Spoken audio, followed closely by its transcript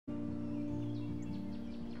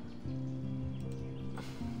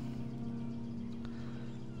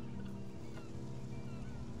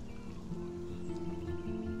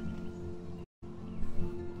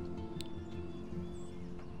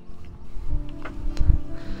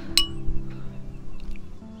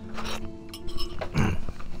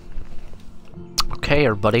Hey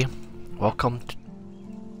everybody, welcome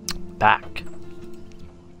back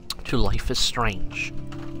to Life is Strange.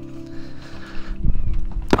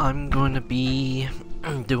 I'm going to be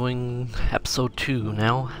doing episode 2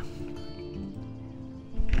 now.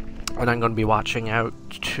 And I'm going to be watching out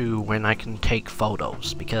to when I can take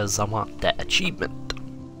photos because I want that achievement.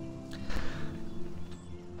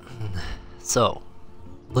 So,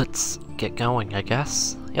 let's get going, I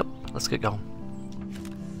guess. Yep, let's get going.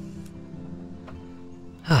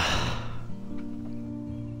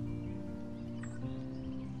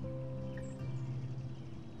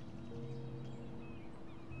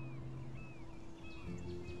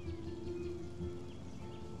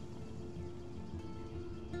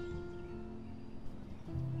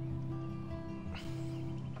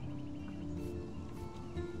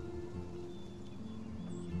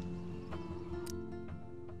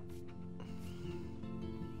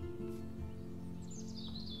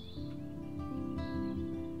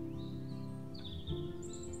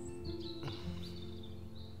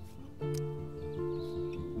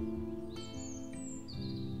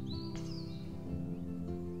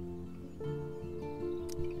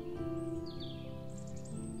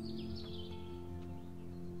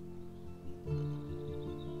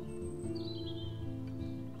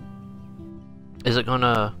 Is it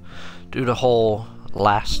gonna do the whole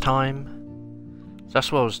last time?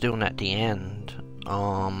 That's what I was doing at the end.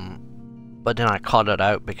 But then I cut it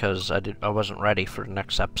out because I wasn't ready for the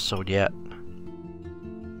next episode yet.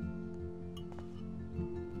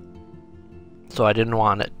 So I didn't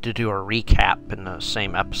want it to do a recap in the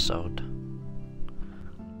same episode.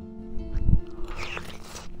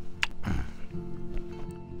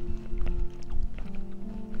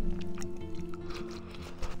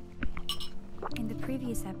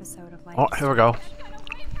 Previous episode of Life. Oh, here we go.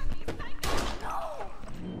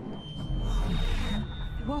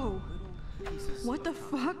 Whoa. What the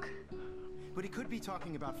fuck? But he could be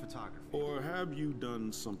talking about photography. Or have you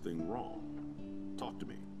done something wrong? Talk to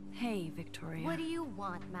me. Hey, Victoria. What do you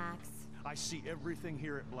want, Max? I see everything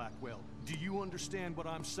here at Blackwell. Do you understand what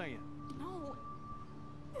I'm saying? No.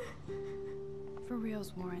 For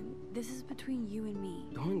reals, Warren. This is between you and me.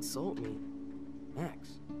 Don't insult me.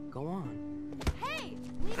 Max, go on. Hey!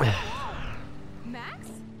 Leave me alone! Max?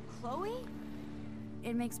 Chloe?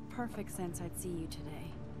 It makes perfect sense I'd see you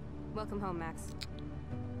today. Welcome home, Max.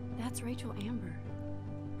 That's Rachel Amber.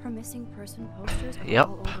 Her missing person posters are Yep.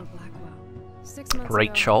 all over Blackwell. 6 months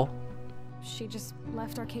Rachel. ago, she just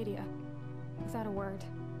left Arcadia. Without a word.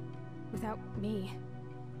 Without me.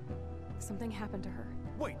 Something happened to her.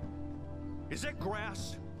 Wait, is that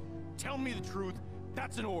grass? Tell me the truth.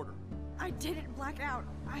 That's an order. I didn't black out.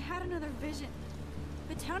 I had another vision.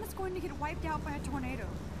 The town is going to get wiped out by a tornado.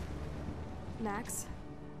 Max,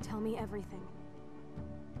 tell me everything.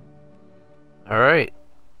 Alright.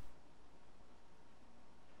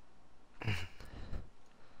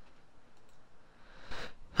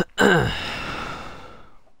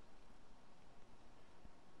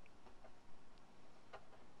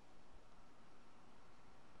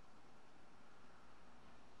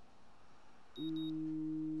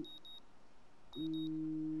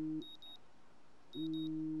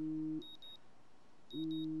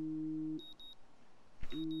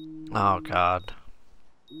 Oh god.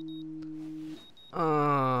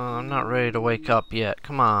 I'm not ready to wake up yet.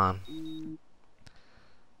 Come on.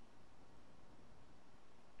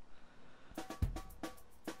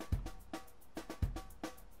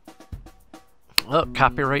 Oh,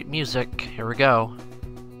 copyright music. Here we go.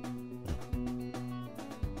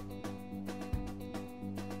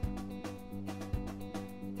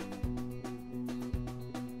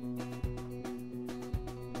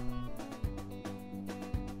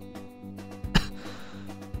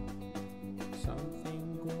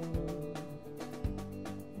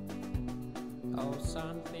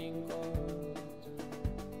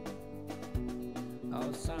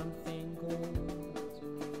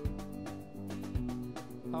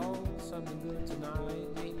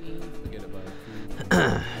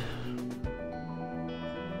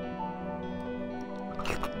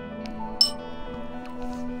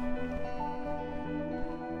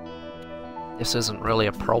 This isn't really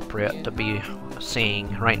appropriate to be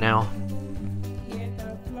seeing right now.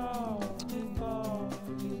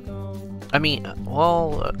 I mean,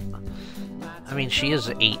 well, I mean, she is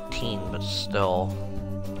 18, but still,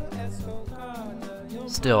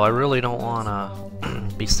 I really don't want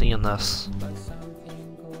to be seeing this.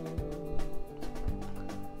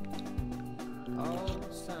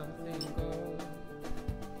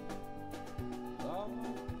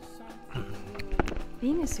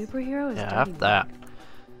 Being a superhero is Yeah, dirty after that. work.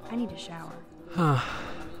 I need a shower.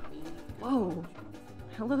 Whoa.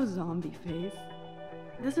 Hello, zombie face.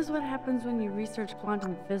 This is what happens when you research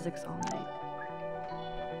quantum physics all night.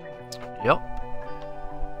 Yep.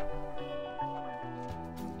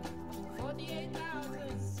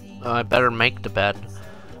 I better make the bed.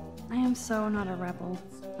 I am so not a rebel.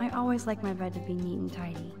 I always like my bed to be neat and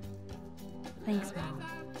tidy. Thanks, Mom.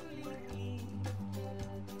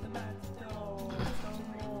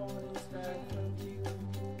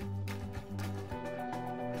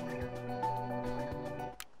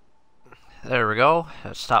 There we go.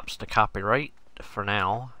 That stops the copyright for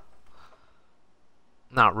now.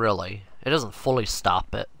 Not really. It doesn't fully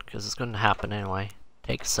stop it, because it's going to happen anyway.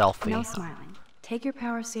 Take a selfie. No smiling. Take your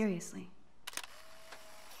power seriously.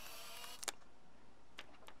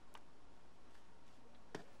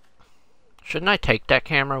 Shouldn't I take that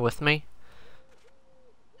camera with me?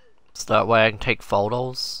 So that way I can take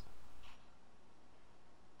photos?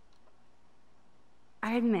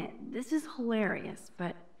 I admit, this is hilarious,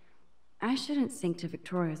 but I shouldn't sink to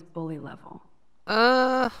Victoria's bully level.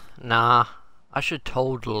 Nah. I should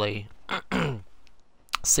totally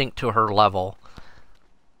sink to her level.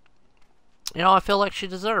 You know, I feel like she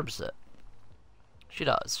deserves it. She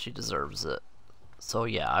does. She deserves it. So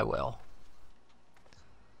yeah, I will.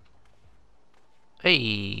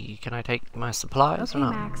 Hey, can I take my supplies Okay, or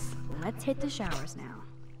not? Max, let's hit the showers now.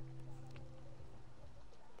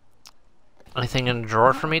 Anything in the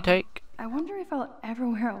drawer for me to take? I wonder if I'll ever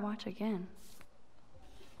wear a watch again.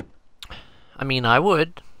 I mean, I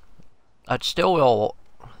would. I'd still will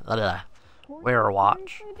wear a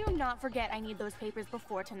watch. Do not forget I need those papers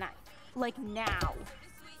before tonight. Like now.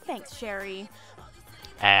 Thanks, Sherry.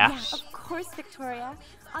 Ass. Yeah, of course, Victoria.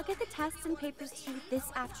 I'll get the tests and papers to you this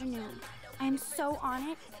afternoon. I am so on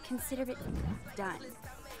it. Consider it done.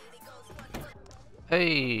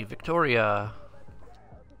 Hey, Victoria.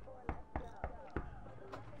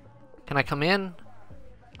 Can I come in?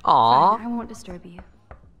 Aww. Fine, I won't disturb you.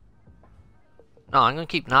 No, I'm gonna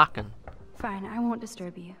keep knocking. Fine, I won't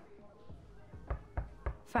disturb you.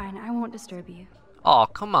 Fine, I won't disturb you. Oh,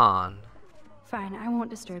 come on. Fine, I won't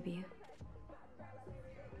disturb you.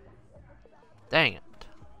 Dang it.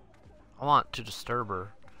 I want to disturb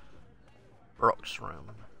her. Brooke's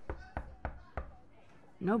room.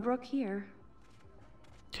 No Brooke here.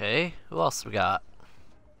 Okay, who else we got?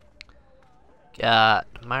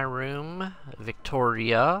 Got my room,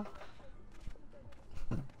 Victoria.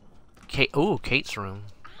 Kate. Ooh, Kate's room.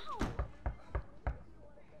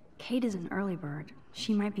 Kate is an early bird.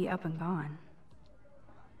 She might be up and gone.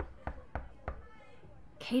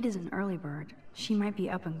 Kate is an early bird. She might be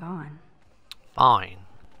up and gone. Fine.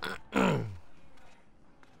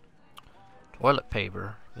 Toilet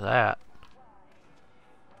paper. That.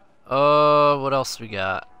 What else we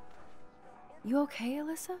got? You okay,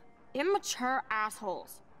 Alyssa? Immature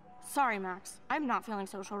assholes. Sorry, Max. I'm not feeling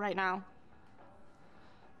social right now.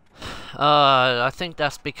 I think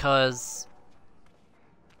that's because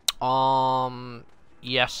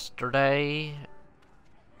yesterday,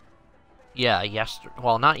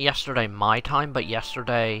 well, not yesterday my time, but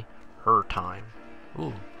yesterday her time.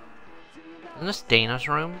 Ooh. Isn't this Dana's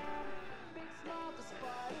room?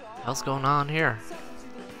 What's going on here?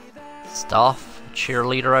 Stuff,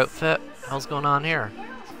 cheerleader outfit. What's going on here?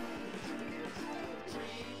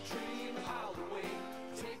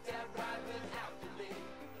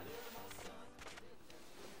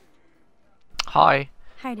 Hi.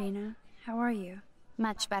 Hi, Dana. How are you?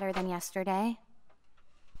 Much better than yesterday.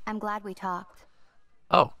 I'm glad we talked.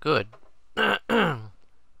 Oh, good.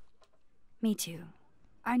 Me too.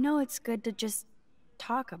 I know it's good to just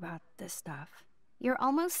talk about this stuff. You're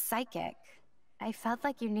almost psychic. I felt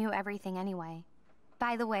like you knew everything anyway.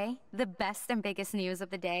 By the way, the best and biggest news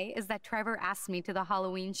of the day is that Trevor asked me to the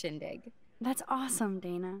Halloween shindig. That's awesome,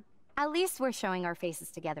 Dana. At least we're showing our faces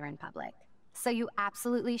together in public. So you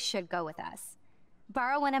absolutely should go with us.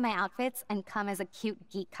 Borrow one of my outfits and come as a cute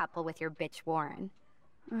geek couple with your bitch Warren.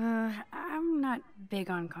 I'm not big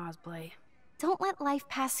on cosplay. Don't let life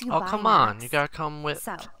pass you by, Oh, come on. Max. You gotta come with...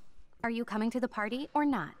 So, are you coming to the party or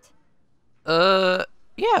not?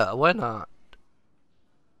 Yeah, why not?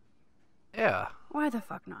 Yeah. Why the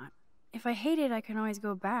fuck not? If I hate it, I can always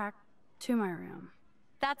go back to my room.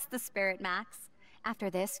 That's the spirit, Max. After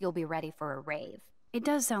this, you'll be ready for a rave. It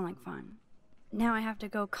does sound like fun. Now I have to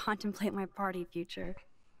go contemplate my party future.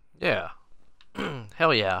 Yeah.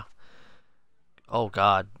 Hell yeah. Oh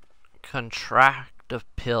god. Contractive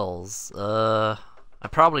pills. I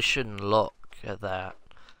probably shouldn't look at that.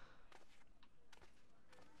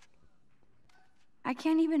 I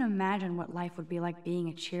can't even imagine what life would be like being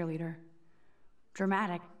a cheerleader.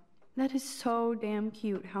 Dramatic. That is so damn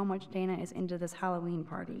cute how much Dana is into this Halloween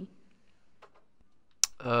party.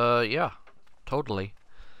 Yeah, totally.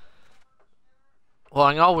 Well,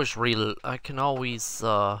 I can always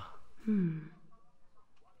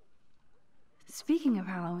Speaking of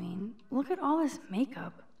Halloween, look at all this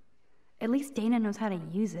makeup. At least Dana knows how to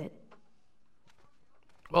use it.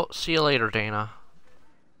 Well, see you later, Dana.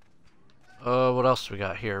 What else we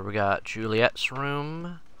got here? We got Juliet's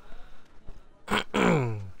room.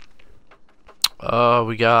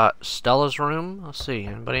 We got Stella's room. Let's see,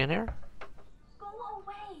 anybody in here? Go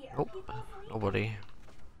away! Nope, nobody.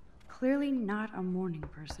 Clearly not a morning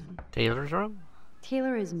person. Taylor's room?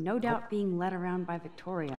 Taylor is no doubt being led around by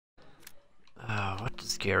Victoria. What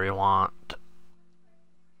does Gary want?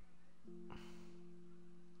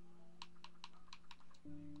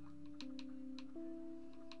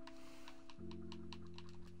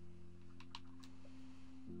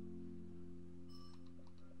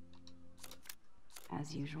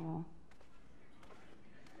 As usual.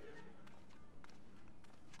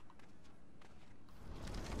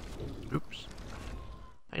 Oops.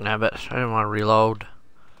 I can have it. I didn't want to reload.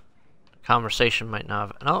 The conversation might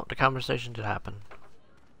not have... No, the conversation did happen.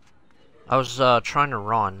 I was trying to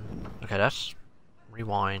run. Okay, that's...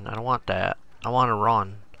 Rewind. I don't want that. I want to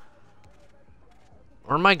run.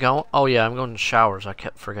 Where am I going? Oh yeah, I'm going to showers. I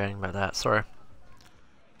kept forgetting about that. Sorry.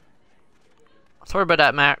 Sorry about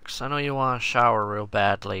that, Max. I know you want to shower real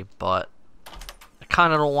badly, but I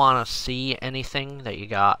kind of don't want to see anything that you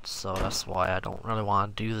got, so that's why I don't really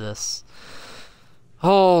want to do this.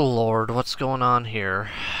 Oh Lord, what's going on here?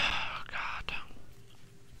 God.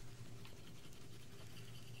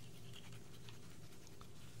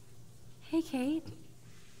 Hey, Kate.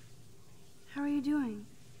 How are you doing?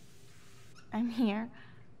 I'm here.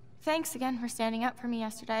 Thanks again for standing up for me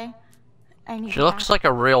yesterday. I need She looks like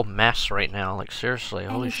a real mess right now. Like, seriously,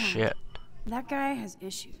 holy Anytime. shit. That guy has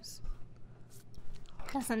issues.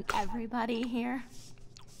 Doesn't everybody here?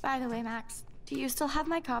 By the way, Max, do you still have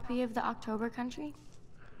my copy of the October Country?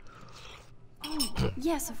 Oh,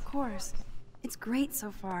 yes, of course. It's great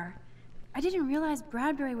so far. I didn't realize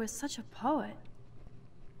Bradbury was such a poet.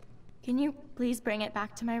 Can you please bring it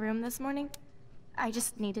back to my room this morning? I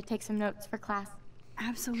just need to take some notes for class.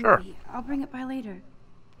 Absolutely. Sure. I'll bring it by later.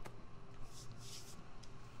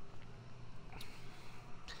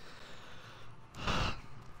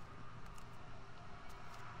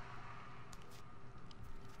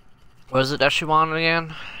 What is it that she wanted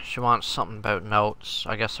again? She wants something about notes.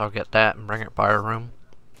 I guess I'll get that and bring it by her room.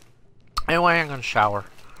 Anyway, I'm gonna shower.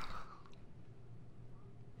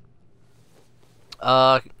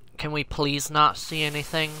 Can we please not see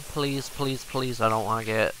anything? Please, please, please. I don't want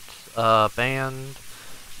to get banned.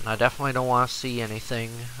 And I definitely don't want to see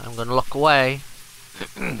anything. I'm gonna look away.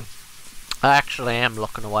 I actually am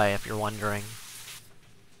looking away, if you're wondering.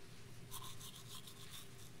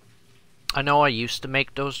 I know I used to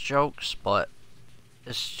make those jokes, but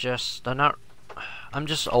it's just, I'm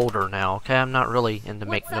just older now, okay? I'm not really into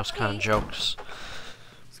making those kind of jokes.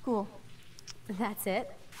 School. That's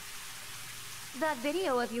it? That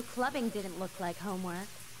video of you clubbing didn't look like homework.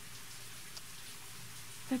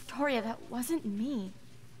 Victoria, that wasn't me.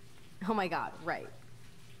 Oh my god, right.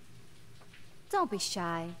 Don't be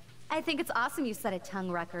shy. I think it's awesome you set a tongue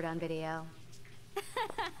record on video.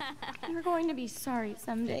 You're going to be sorry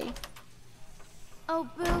someday. Oh,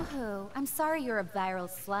 boo-hoo. I'm sorry you're a viral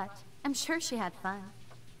slut. I'm sure she had fun.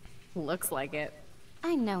 Looks like it.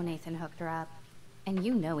 I know Nathan hooked her up. And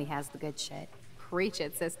you know he has the good shit. Preach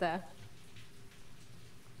it, sister.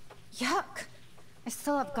 Yuck! I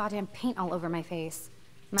still have goddamn paint all over my face.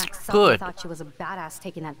 Max Good. thought she was a badass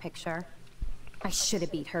taking that picture. I should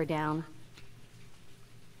have beat her down.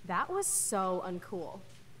 That was so uncool.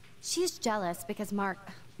 She's jealous because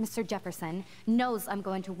Mr. Jefferson, knows I'm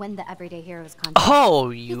going to win the Everyday Heroes contest. Oh,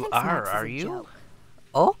 He you thinks are Max is a you? joke.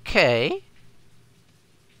 Okay.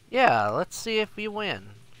 Yeah, let's see if you win.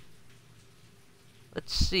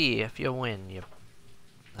 Let's see if you win, you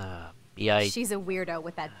She's a weirdo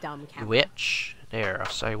with that dumb camera. witch. There,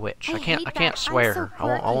 I'll say witch. I hate can't that. swear. I'm so I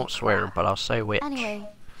won't quirky. swear, but I'll say witch. Anyway,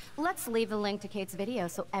 let's leave a link to Kate's video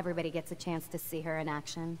so everybody gets a chance to see her in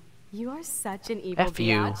action. You are such an evil F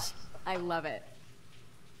you. biatch. I love it.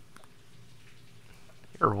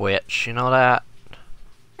 You're a witch, you know that?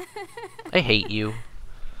 I hate you.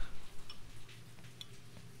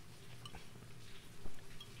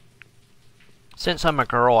 Since I'm a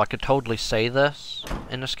girl, I could totally say this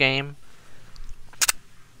in this game.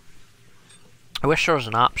 I wish there was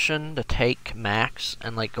an option to take Max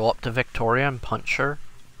and like go up to Victoria and punch her.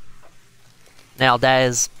 Now that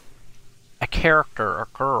is a character, a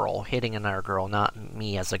girl, hitting another girl, not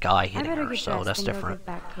me as a guy hitting her, so that's different.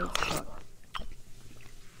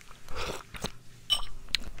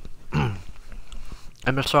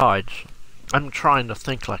 And besides, I'm trying to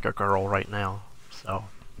think like a girl right now, so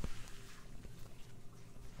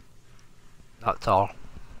that's all.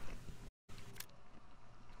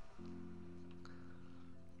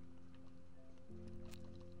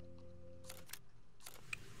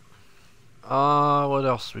 What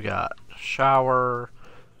else we got? Shower.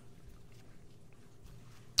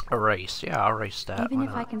 Erase. Yeah, I'll erase that. Even Why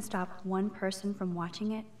if not? I can stop one person from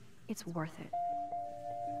watching it, it's worth it.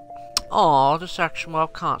 Aw, this action will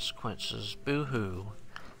have consequences. Boo-hoo.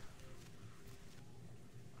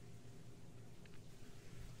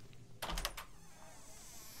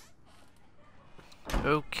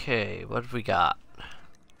 Okay, what have we got?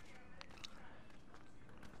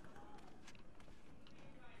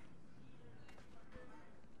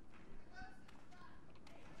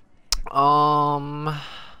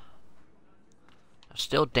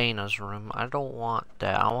 Still Dana's room. I don't want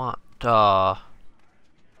that. I want,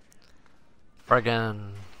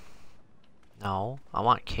 friggin'... No, I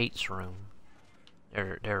want Kate's room.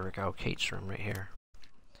 There we go. Kate's room right here.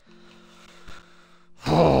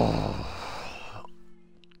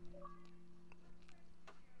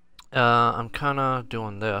 I'm kinda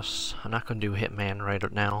doing this. I'm not gonna do Hitman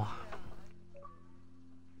right now.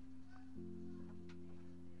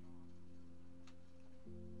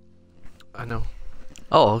 I know.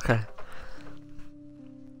 Oh, okay.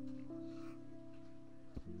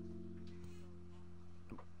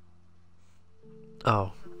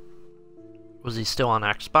 Oh. Was he still on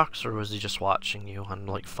Xbox, or was he just watching you on,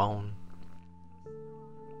 like, phone?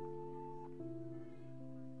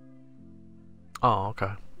 Oh,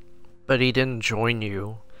 okay. But he didn't join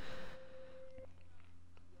you.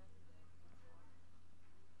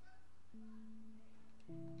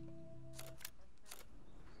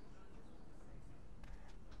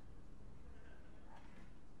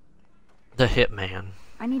 The Hitman.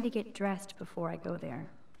 I need to get dressed before I go there.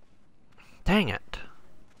 Dang it.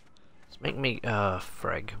 Let's make me,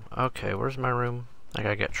 frig. Okay, where's my room? I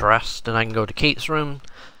gotta get dressed, then I can go to Kate's room.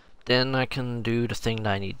 Then I can do the thing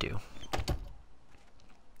that I need to do.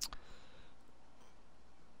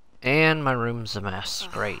 And my room's a mess.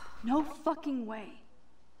 Great. No fucking way.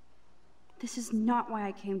 This is not why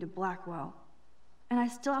I came to Blackwell. And I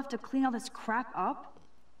still have to clean all this crap up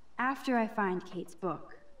after I find Kate's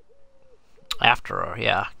book. After her,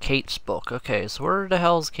 yeah. Kate's book. Okay, so where the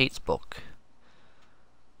hell's Kate's book?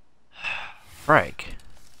 Frag.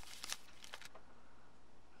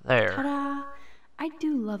 There. Ta-da! I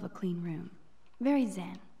do love a clean room. Very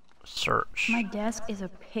zen. Search. My desk is a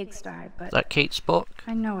pigsty, but... Is that Kate's book?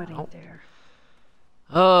 I know it ain't there.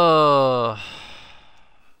 Is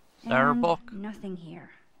that her book? Nothing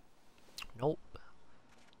here. Nope.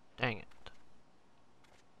 Dang it.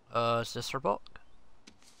 Is this her book?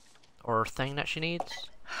 Or thing that she needs?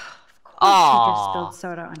 I just spilled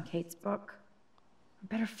soda on Kate's book. I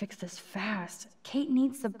better fix this fast. Kate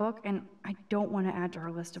needs the book, and I don't want to add to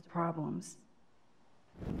her list of problems.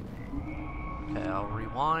 Okay, I'll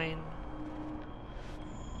rewind.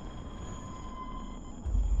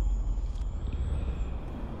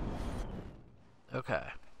 Okay.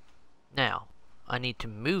 Now, I need to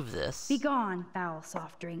move this. Be gone, foul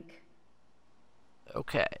soft drink.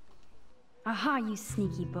 Okay. Aha, you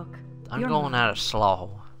sneaky book. I'm You're going mine. at it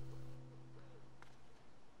slow.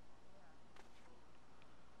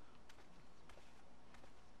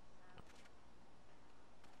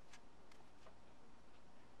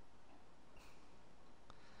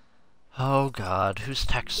 Oh god, who's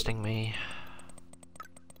texting me?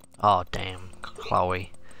 Oh damn,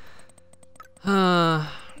 Chloe.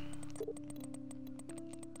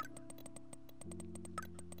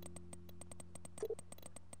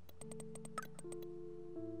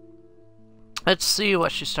 Let's see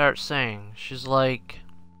what she starts saying. She's like...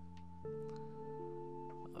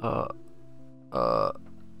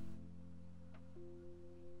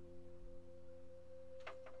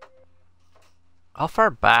 How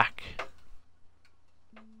far back?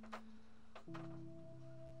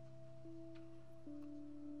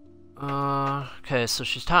 Okay, so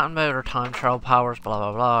she's talking about her time travel powers, blah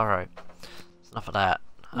blah blah. Alright. Enough of that.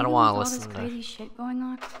 I don't want to listen all to... this crazy shit going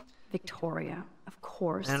on? Victoria, of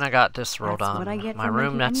course. And I got this wrote That's on what I get my for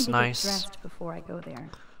room, making- I that's need to nice. Get dressed before I go there.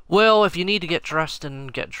 Well, if you need to get dressed, then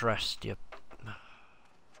get dressed. Yep.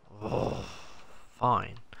 Oh,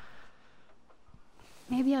 fine.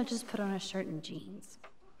 Maybe I'll just put on a shirt and jeans.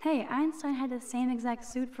 Hey, Einstein had the same exact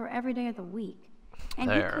suit for every day of the week. And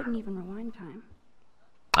There. he couldn't even rewind time.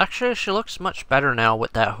 Actually, she looks much better now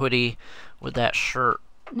with that hoodie, with that shirt.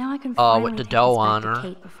 Now I can With finally the take dough this back on to her.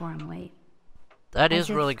 Kate before I'm late. That As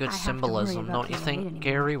is really if good I have to worry symbolism, about don't you being think, late anymore.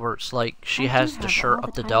 Gary? Where it's like she I do has the have shirt all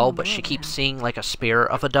of the the time doll, in the but she world keeps now. seeing like a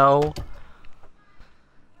spirit of a doll.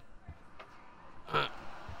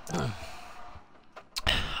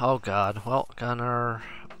 Oh god, well, Gunnar.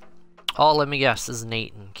 Oh, let me guess, this is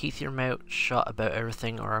Nathan. Keep your mouth shut about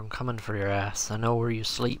everything or I'm coming for your ass. I know where you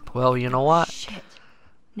sleep. Well, you know what? Shit.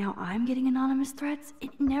 Now I'm getting anonymous threats? It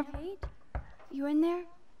never... You in there?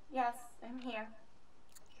 Yes, I'm here.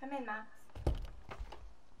 Come in, Max.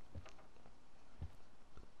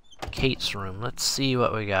 Kate's room. Let's see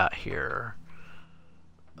what we got here.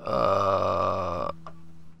 It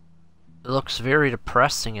looks very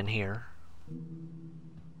depressing in here.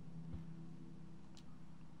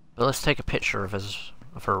 But let's take a picture of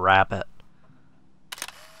her rabbit.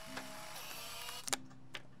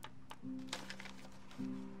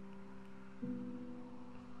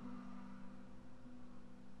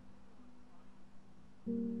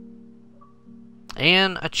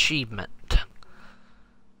 An achievement.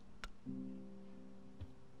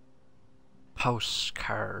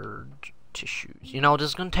 Postcard tissues. You know, this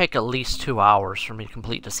is going to take at least 2 hours for me to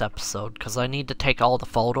complete this episode because I need to take all the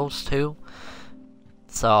photos too.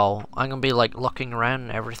 So I'm going to be like looking around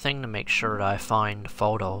and everything to make sure that I find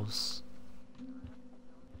photos.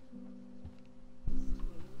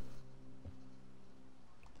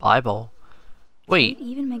 Bible. Wait. Kate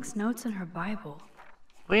even makes notes in her Bible.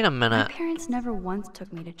 Wait a minute. My parents never once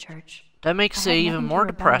took me to church. That makes I it had even nothing to more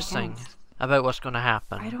rebel depressing against. about what's going to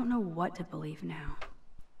happen. I don't know what to believe now.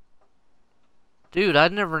 Dude, I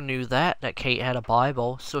never knew that Kate had a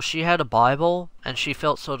Bible. So she had a Bible, and she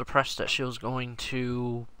felt so depressed that she was going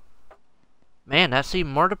to... Man, that's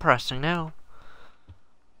even more depressing now.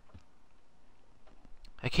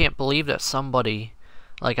 I can't believe that somebody...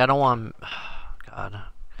 Like, I don't want... God.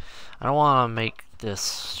 I don't want to make this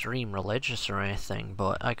stream religious or anything,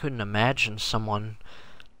 but I couldn't imagine someone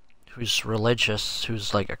who's religious,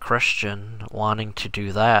 who's like a Christian, wanting to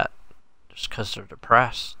do that just because they're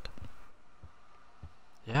depressed.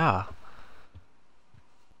 Yeah.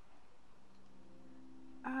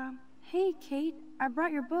 Hey, Kate, I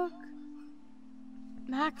brought your book.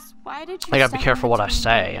 Max, why did you I gotta be step careful in what I between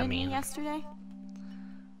say, David I and me mean. yesterday?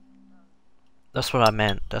 That's what I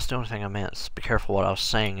meant. That's the only thing I meant. Is be careful what I was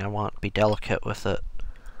saying. I want to be delicate with it.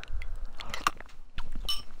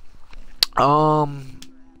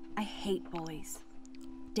 I hate bullies.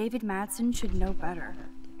 David Madsen should know better.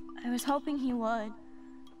 I was hoping he would.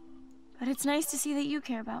 But it's nice to see that you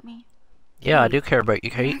care about me. Yeah, I do care about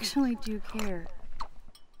you, I Kate. actually do care.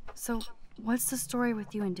 So, what's the story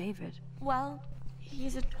with you and David? Well,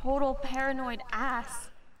 he's a total paranoid ass.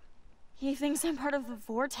 He thinks I'm part of the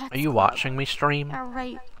Vortex Are you Club. watching me stream? Yeah,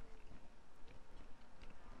 right.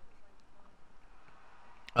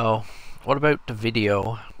 Oh, what about the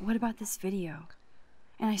video? What about this video?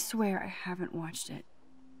 And I swear I haven't watched it.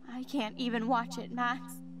 I can't even watch it, Max.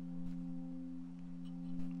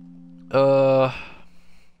 I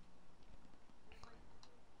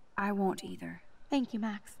won't either. Thank you,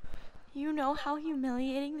 Max. You know how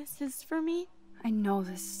humiliating this is for me? I know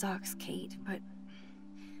this sucks, Kate, but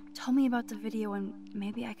tell me about the video and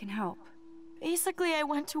maybe I can help. Basically, I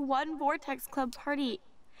went to one Vortex Club party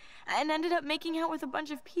and ended up making out with a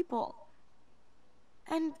bunch of people.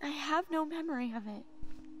 And I have no memory of it.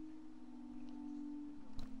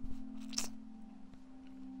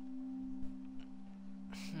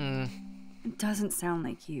 It doesn't sound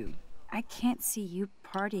like you. I can't see you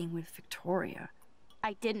partying with Victoria.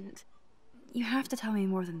 I didn't. You have to tell me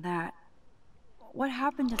more than that. What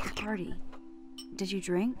happened at the party? Did you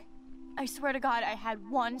drink? I swear to God, I had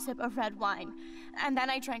one sip of red wine, and then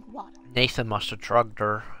I drank water. Nathan must have drugged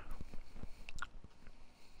her.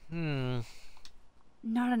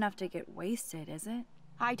 Not enough to get wasted, is it?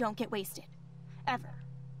 I don't get wasted. Ever.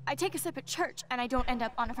 I take a sip at church, and I don't end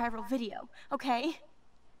up on a viral video, okay?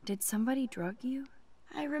 Did somebody drug you?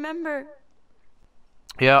 I remember...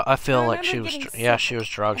 Yeah, I feel I like she remember was. getting Yeah, sick she was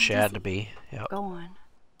drugged. and She had dizzy. to be. Yep. Go on.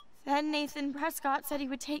 Then Nathan Prescott said he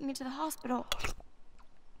would take me to the hospital.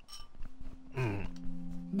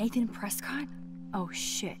 Nathan Prescott? Oh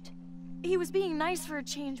shit. He was being nice for a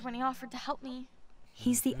change when he offered to help me.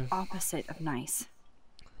 He's the opposite of nice.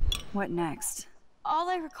 What next? All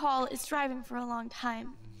I recall is driving for a long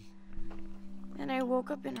time. Then I woke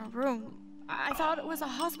up in a room. I thought it was a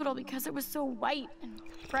hospital because it was so white and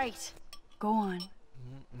bright. Go on.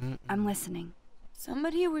 I'm listening.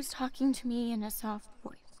 Somebody was talking to me in a soft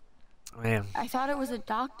voice. Man, I thought it was a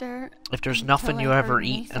doctor. if there's until nothing I you heard ever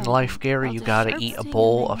eat in Nathan life, Gary, felt you a gotta sharp eat a sting in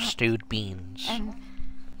bowl my of neck. stewed beans.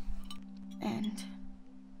 And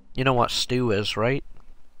You know what stew is, right?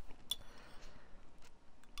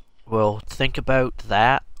 Well, think about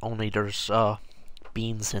that, only there's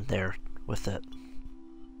beans in there with it.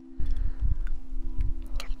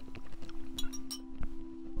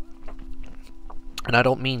 And I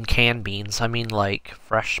don't mean canned beans, I mean like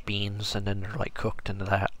fresh beans and then they're like cooked into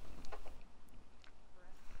that.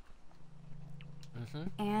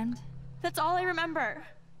 And? That's all I remember.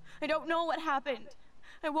 I don't know what happened.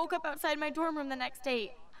 I woke up outside my dorm room the next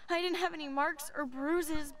day. I didn't have any marks or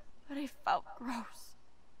bruises, but I felt gross.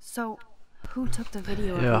 So, who took the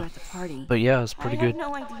video of you at the party? But yeah, it's pretty good. I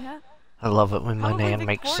have no idea. I love it when my Probably nan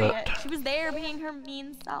makes Victoria. it. She was there being her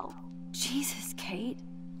mean self. Jesus, Kate.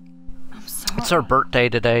 I'm sorry. It's her birthday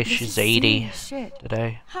today. This She's is 80 serious shit.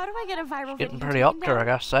 today. How do I get a viral Getting video pretty up taken there, I down?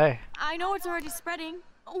 gotta say. I know it's already spreading.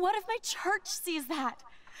 What if my church sees that?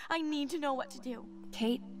 I need to know what to do.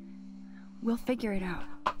 Kate, we'll figure it out.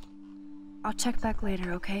 I'll check back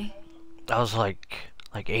later, okay? I was like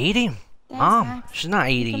 80? Thanks, Mom, Max. she's not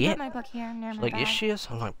 80 You can yet. put my book here near She's my like, bed. yes she is?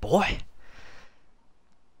 I'm like, boy.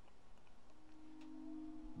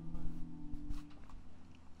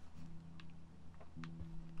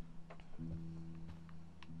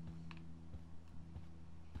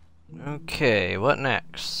 Okay, what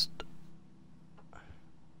next?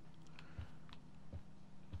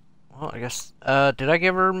 Well, I guess, did I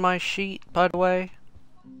give her my sheet, by the way?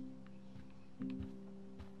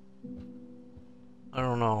 I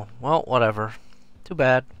don't know. Well, whatever. Too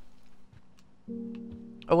bad.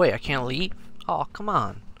 Oh wait, I can't leave? Oh, come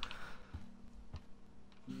on.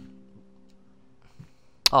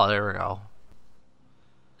 Oh, there we go.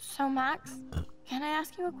 So, Max, can I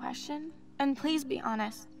ask you a question? And please be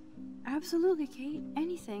honest. Absolutely, Kate.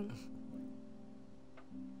 Anything.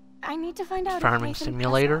 I need to find out Farming if Nathan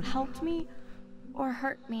simulator? Prescott helped me or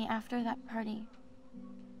hurt me after that party.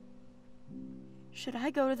 Should I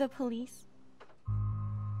go to the police?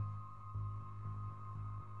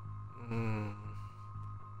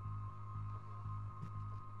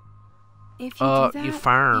 If you do that, you they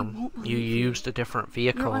farm. won't You believe use the different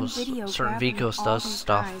You're on vehicles. video Certain grabbing vehicles all does those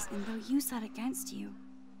stuff. guys, and they'll use that against you.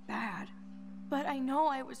 Bad. But I know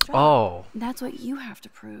I was drunk. Oh. That's what you have to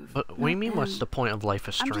prove. But what do you not mean, what's them. the point of Life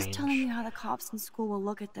is I'm Strange? just telling you how the cops in school will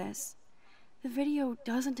look at this. The video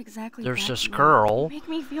doesn't exactly There's back this you up. girl Make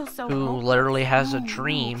me feel so who hopeless. literally has a No,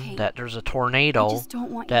 dream Kate. that there's a I tornado just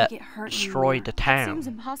don't want you to that get hurt destroyed the anymore. Seems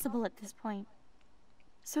town. impossible at this point.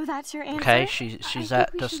 So that's your answer? Okay, she's I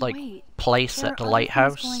at think we this should like wait. place There at the are other things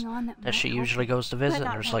lighthouse going on that that might she help usually you. goes to visit. And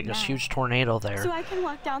not there's right like this now. huge tornado there. So I can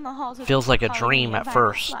walk down the halls with Feels like a calling dream me at viral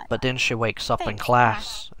first, slut. but then she wakes up in Thanks,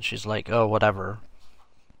 class and she's like, oh, whatever.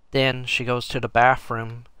 Then she goes to the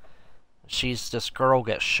bathroom. She's this girl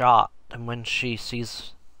gets shot, and when she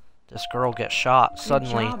sees this girl get shot,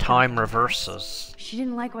 suddenly job, time Dr. reverses. She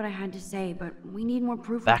didn't like what I had to say, but we need more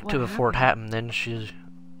proof Back of to what before it happened. happened, then she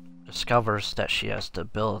discovers that she has the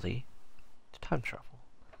ability to time travel.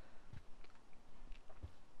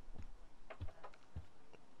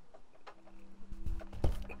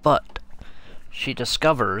 But she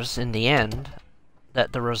discovers in the end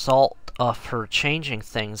that the result of her changing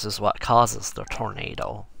things is what causes the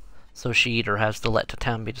tornado. So she either has to let the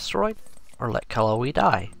town be destroyed or let Chloe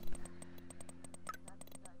die.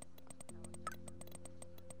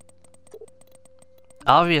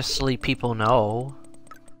 Obviously people know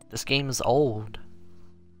this game is old.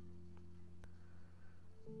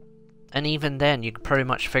 And even then you could pretty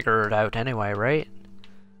much figure it out anyway, right?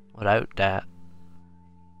 Without that.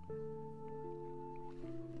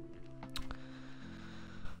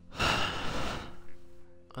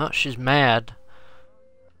 Oh, she's mad.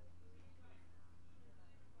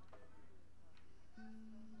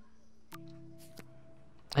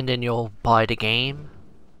 And then you'll buy the game.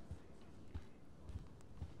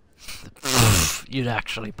 You'd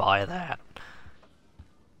actually buy that.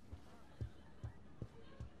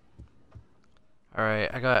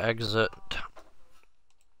 Alright, I gotta exit.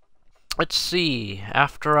 Let's see.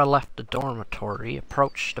 After I left the dormitory,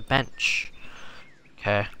 approach the bench.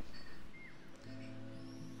 Okay.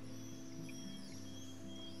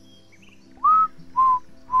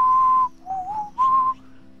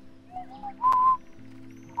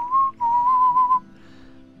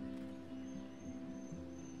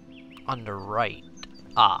 On the right.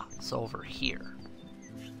 Ah, it's over here.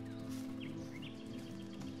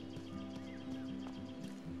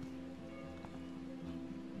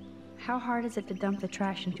 How hard is it to dump the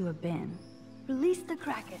trash into a bin? Release the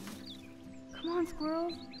Kraken. Come on,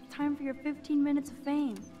 squirrels. Time for your 15 minutes of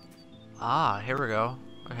fame. Ah, here we go.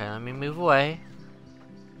 Okay, let me move away.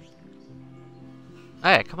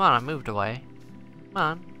 Hey, come on, I moved away. Come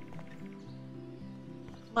on.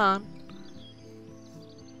 Come on.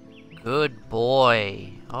 Good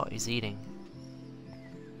boy. Oh, he's eating.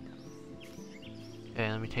 Okay,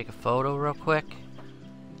 let me take a photo real quick.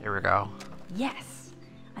 There we go. Yes,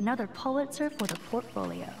 another Pulitzer for the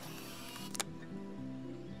portfolio.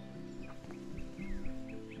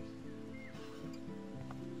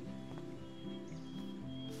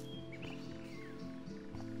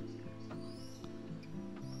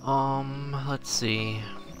 Let's see.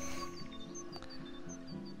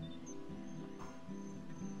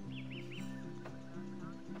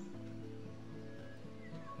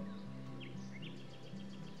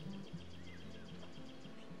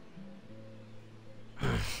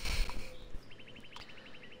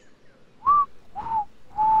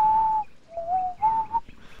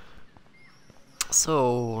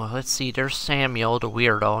 So, let's see, there's Samuel, the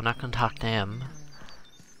weirdo. I'm not gonna talk to him.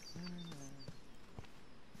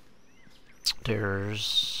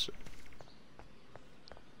 There's...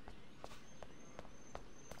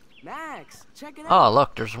 Max, check it out. Oh,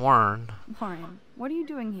 look, there's Warren. Warren, what are you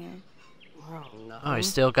doing here? Oh, nothing. Oh, he's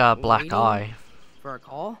still got a black Waiting eye. For a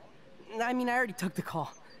call? I mean, I already took the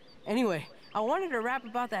call. Anyway, I wanted to rap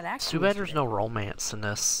about that It's accident. too bad there's no romance in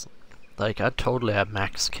this. Like, I'd totally have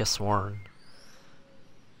Max kiss Warren.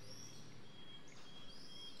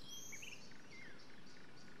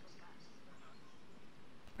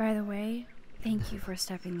 By the way, thank you for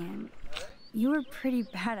stepping in. You were pretty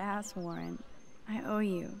badass, Warren. I owe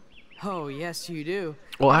you. Oh, yes, you do.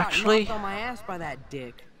 Well, I got actually... knocked on my ass by that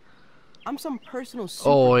dick. I'm some personal Oh,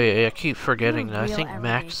 superhero. yeah, I keep forgetting You're that. I real think everyday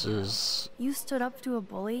Max hero. is... You stood up to a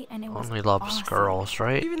bully and it was only loves awesome. girls,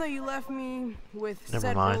 right? Even though you left me with Never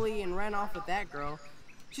said mind. bully and ran off with that girl,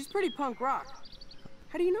 she's pretty punk rock.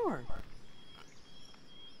 How do you know her?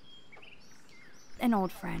 An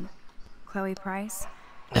old friend, Chloe Price.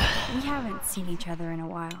 We haven't seen each other in a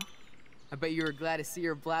while. I bet you were glad to see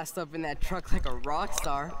her blast up in that truck like a rock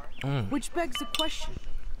star. Which begs the question,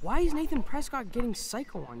 why is Nathan Prescott getting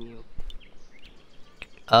psycho on you?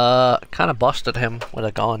 Kinda busted him with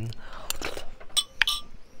a gun.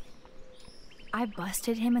 I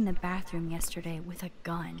busted him in the bathroom yesterday with a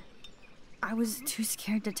gun. I was too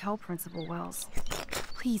scared to tell Principal Wells.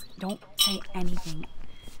 Please don't say anything.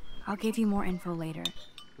 I'll give you more info later.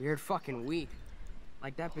 Weird fucking week.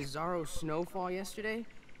 Like that bizarro snowfall yesterday.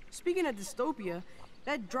 Speaking of dystopia,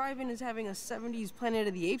 that drive-in is having a 70s Planet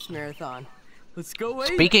of the Apes marathon. Let's go,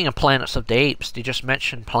 Ape! Speaking of Planets of the Apes, did you just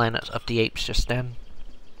mention Planet of the Apes just then?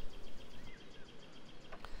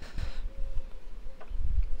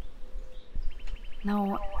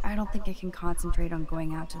 No, I don't think I can concentrate on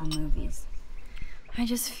going out to the movies. I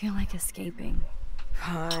just feel like escaping.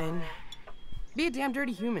 Fine. Be a damn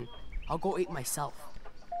dirty human. I'll go eat myself.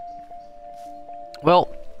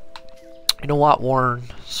 Well, you know what, Warren?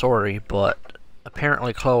 Sorry, but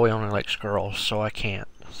apparently Chloe only likes girls, so I can't.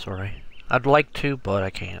 Sorry. I'd like to, but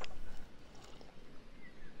I can't.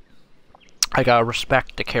 I gotta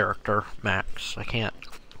respect the character, Max. I can't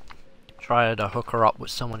try to hook her up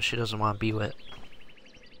with someone she doesn't want to be with.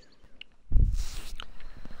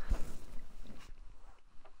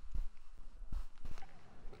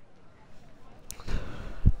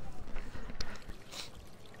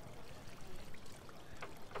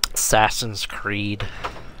 Assassin's Creed.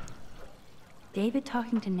 David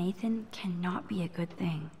talking to Nathan cannot be a good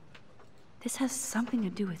thing. This has something to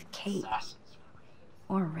do with Kate.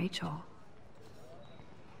 Or Rachel.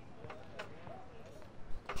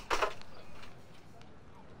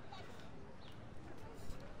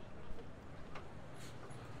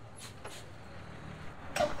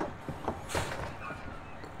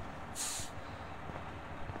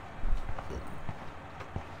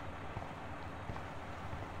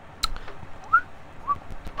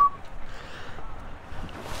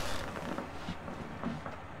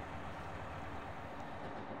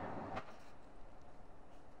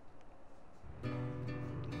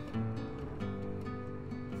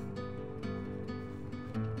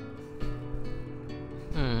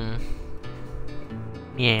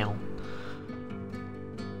 Meow.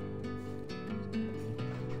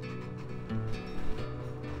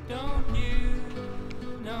 Don't you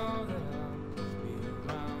know that I'll be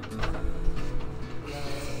around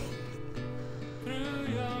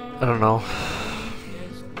through your I don't know.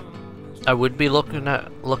 I would be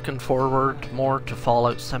looking forward more to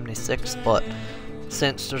Fallout 76, but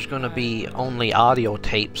since there's going to be only audio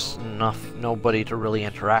tapes, nobody to really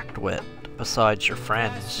interact with besides your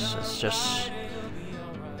friends,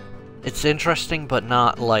 it's interesting, but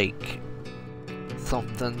not like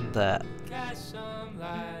something that,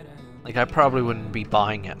 like, I probably wouldn't be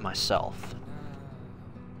buying it myself.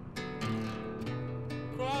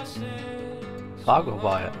 I'll go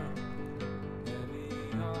buy it.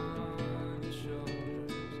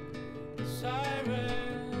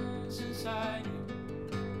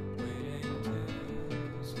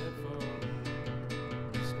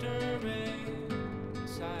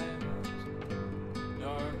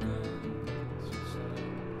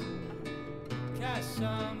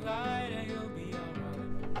 some light and you'll be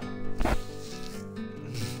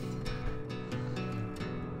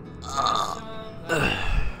alright.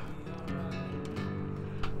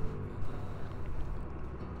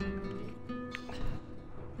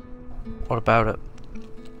 What about it?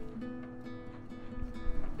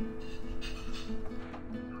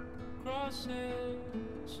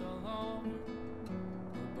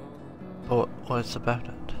 What's about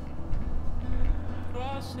it?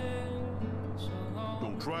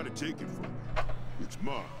 Don't try to take it from me. It's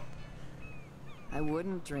mine. I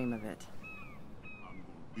wouldn't dream of it.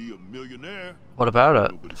 Be a millionaire. What about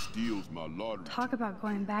it? Nobody steals my lottery. Talk about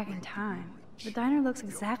going back in time. The diner looks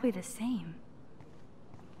exactly the same.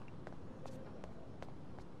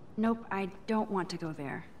 Nope, I don't want to go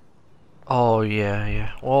there. Oh,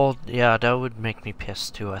 yeah. Well, yeah, that would make me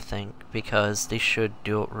pissed too, I think, because they should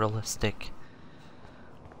do it realistic.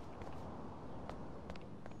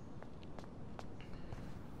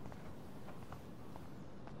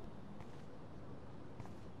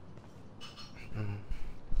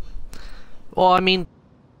 Well, I mean,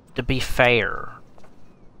 to be fair,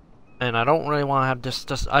 and I don't really want to have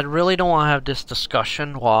this, I really don't want to have this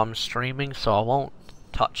discussion while I'm streaming, so I won't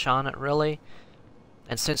touch on it really.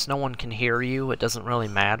 And since no one can hear you, it doesn't really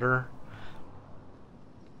matter.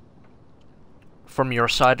 From your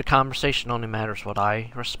side, the conversation only matters what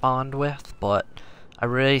I respond with, but I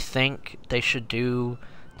really think they should do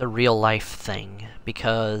the real life thing,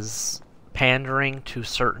 because pandering to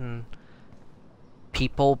certain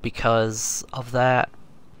people because of that,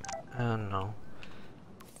 I don't know,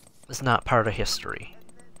 it's not part of history.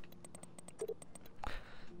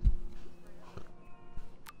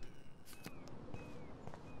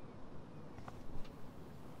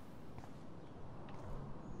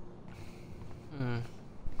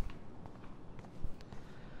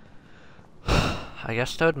 I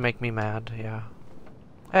guess that would make me mad, yeah.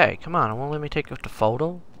 Hey, come on, it won't let me take the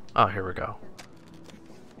photo? Oh, here we go.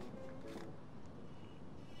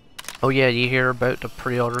 Oh yeah, you hear about the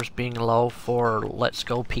pre-orders being low for Let's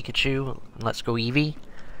Go Pikachu and Let's Go Eevee?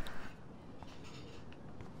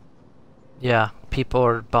 Yeah, people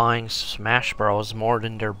are buying Smash Bros more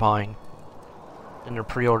than they're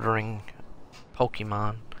pre-ordering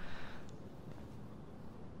Pokemon.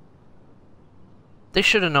 They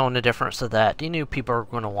should have known the difference of that. They knew people are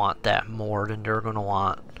going to want that more than they're going to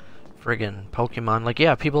want friggin' Pokemon. Like,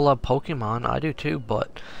 yeah, people love Pokemon, I do too,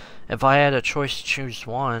 but if I had a choice to choose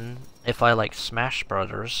one, if I like Smash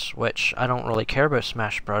Brothers, which I don't really care about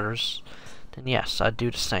Smash Brothers, then yes, I'd do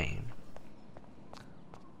the same.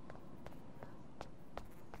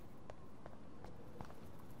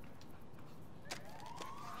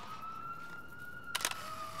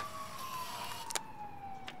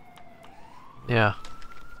 Yeah.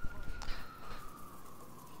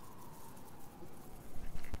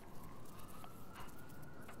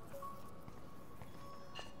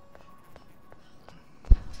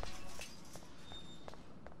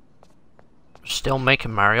 Still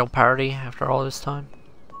making Mario Party after all this time?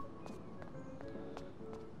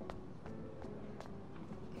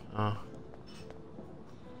 Oh.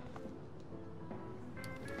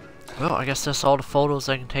 Well, I guess that's all the photos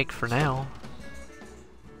I can take for now.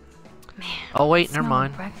 Man, oh wait, never smell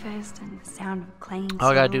mind. of breakfast and the sound of clanging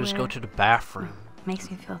All I gotta do is go silverware. to the bathroom. Makes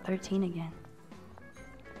me feel 13 again.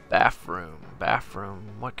 Bathroom.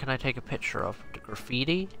 What can I take a picture of? The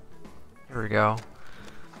graffiti? Here we go.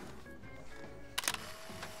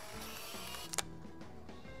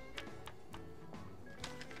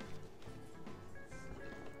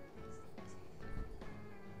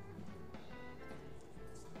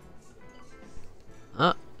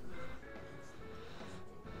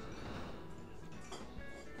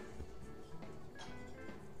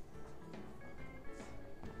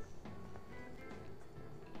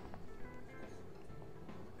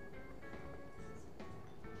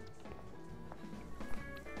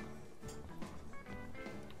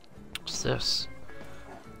 What's this?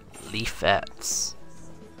 Leafettes.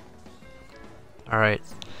 Alright.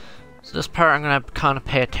 So this part I'm gonna kind of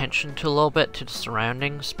pay attention to a little bit, to the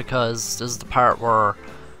surroundings, because this is the part where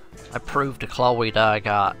I proved to Chloe that I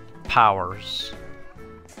got powers.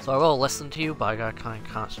 So I will listen to you, but I gotta kind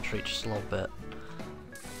of concentrate just a little bit.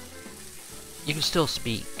 You can still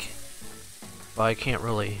speak, but I can't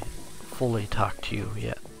really fully talk to you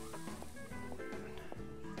yet.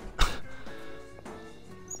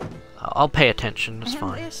 I'll pay attention, it's And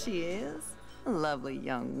fine. there she is. A lovely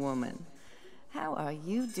young woman. How are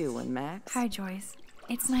you doing, Max? Hi, Joyce.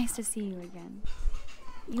 It's nice to see you again.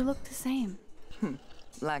 You look the same.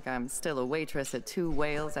 Like I'm still a waitress at Two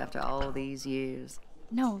Whales after all these years.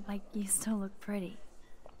 No, like you still look pretty.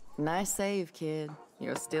 Nice save, kid.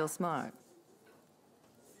 You're still smart.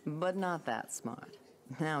 But not that smart.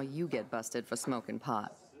 Now you get busted for smoking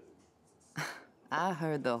pot. I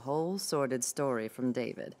heard the whole sordid story from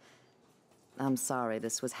David. I'm sorry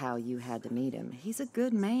this was how you had to meet him. He's a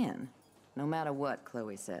good man, no matter what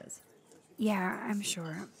Chloe says. Yeah, I'm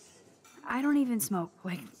sure. I don't even smoke,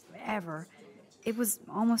 like, ever. It was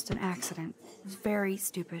almost an accident. It was very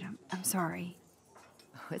stupid. I'm sorry.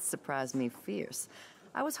 It surprised me fierce.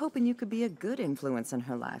 I was hoping you could be a good influence in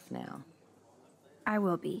her life now. I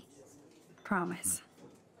will be. Promise.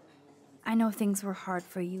 I know things were hard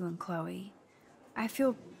for you and Chloe. I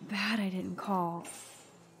feel bad I didn't call.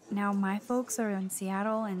 Now my folks are in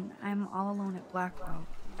Seattle and I'm all alone at Blackwell.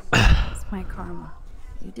 It's my karma.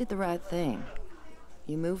 You did the right thing.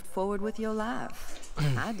 You moved forward with your life.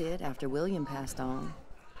 I did after William passed on.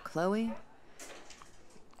 Chloe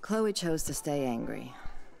chose to stay angry.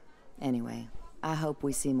 Anyway, I hope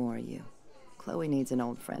we see more of you. Chloe needs an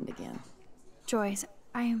old friend again. Joyce,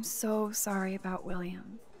 I am so sorry about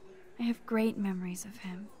William. I have great memories of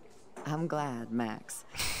him. I'm glad, Max.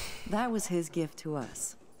 That was his gift to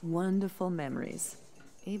us. Wonderful memories.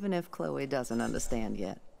 Even if Chloe doesn't understand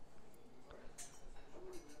yet.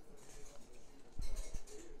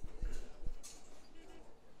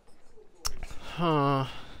 Huh.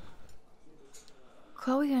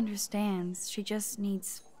 Chloe understands. She just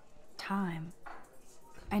needs time.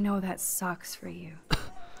 I know that sucks for you.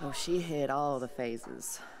 Oh, she hit all the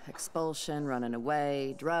phases. Expulsion, running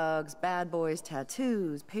away, drugs, bad boys,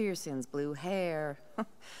 tattoos, piercings, blue hair.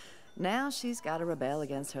 Now she's got to rebel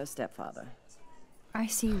against her stepfather. I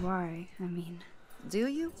see why, I mean. Do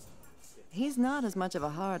you? He's not as much of a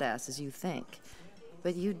hard ass as you think.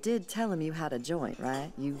 But you did tell him you had a joint,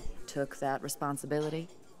 right? You took that responsibility?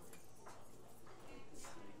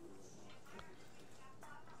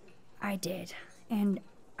 I did, and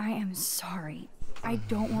I am sorry. I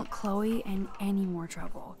don't want Chloe in any more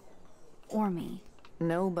trouble. Or me.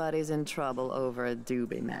 Nobody's in trouble over a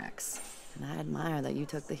doobie, Max. And I admire that you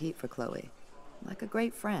took the heat for Chloe. Like a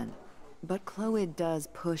great friend. But Chloe does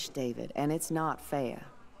push David, and it's not fair.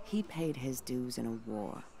 He paid his dues in a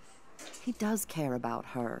war. He does care about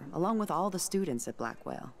her, along with all the students at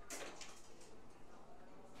Blackwell.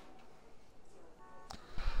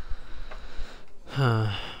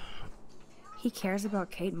 He cares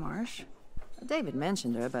about Kate Marsh? David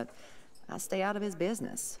mentioned her, but I stay out of his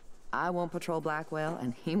business. I won't patrol Blackwell,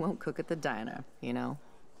 and he won't cook at the diner, you know?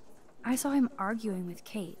 I saw him arguing with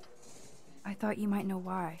Kate. I thought you might know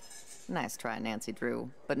why. Nice try, Nancy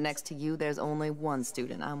Drew. But next to you, there's only one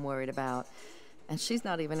student I'm worried about. And she's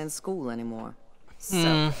not even in school anymore.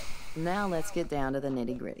 So, now let's get down to the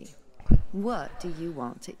nitty-gritty. What do you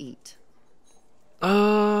want to eat?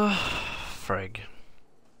 Frig.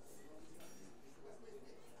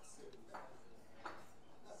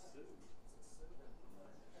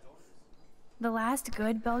 The last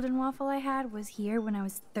good Belgian waffle I had was here when I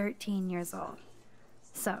was 13 years old.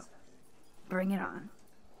 So, bring it on.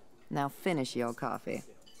 Now finish your coffee.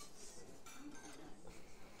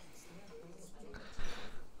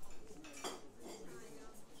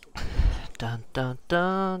 Dun dun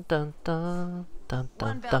dun dun dun dun dun.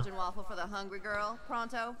 One Belgian waffle for the hungry girl.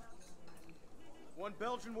 Pronto? One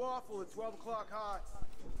Belgian waffle at 12 o'clock hot.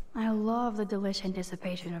 I love the delicious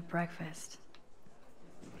anticipation of breakfast.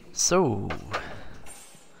 So,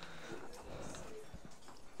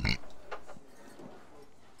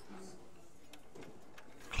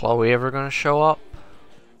 Chloe ever gonna show up?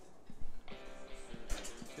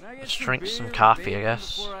 Let's drink some coffee, I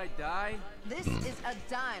guess. This is a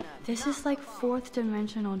diner. This is like fourth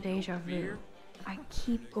dimensional deja vu. I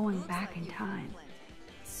keep going back in time.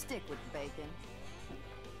 Stick with bacon.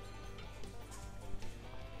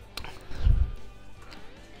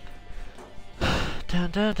 Dun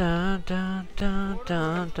dun dun dun dun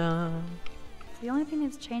dun dun. The only thing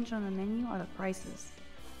that's changed on the menu are the prices.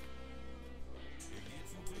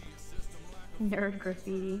 Nerd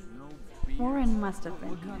graffiti. Warren must have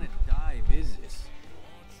been here. Dive is this?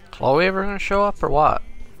 Chloe ever gonna show up or what?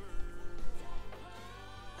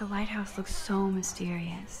 The lighthouse looks so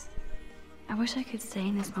mysterious. I wish I could stay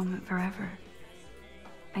in this moment forever.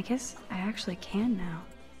 I guess I actually can now.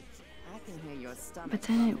 I can hear your stomach. But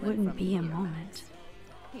then it wouldn't be a moment.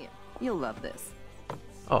 Here, you'll love this.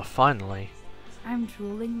 Oh, finally. I'm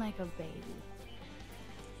drooling like a baby.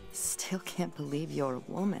 Still can't believe you're a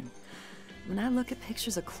woman. When I look at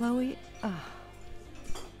pictures of Chloe,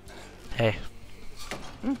 Hey.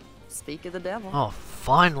 Speak of the devil. Oh,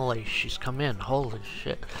 finally she's come in. Holy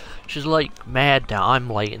shit. She's like mad that I'm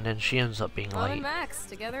late and then she ends up being Mom and late. Max,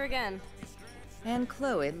 together again. And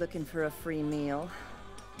Chloe looking for a free meal.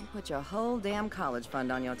 You put your whole damn college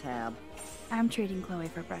fund on your tab. I'm treating Chloe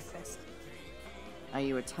for breakfast. Are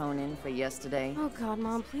you atoning for yesterday? Oh god,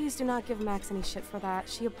 Mom, please do not give Max any shit for that.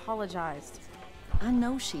 She apologized. I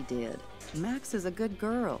know she did. Max is a good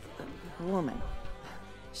girl. Woman.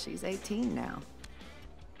 She's 18 now.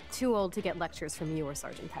 Too old to get lectures from you or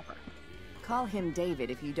Sergeant Pepper. Call him David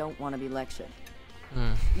if you don't want to be lectured.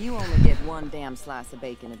 Hmm. You only get one damn slice of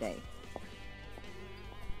bacon a day.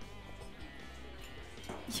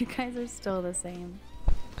 You guys are still the same.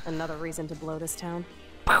 Another reason to blow this town.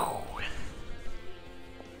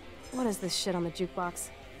 What is this shit on the jukebox?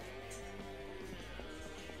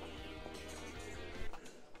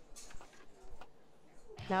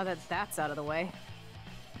 Now that that's out of the way,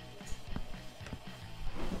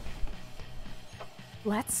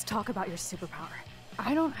 let's talk about your superpower.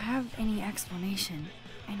 I don't have any explanation,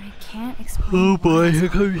 and I can't explain. Oh boy, why here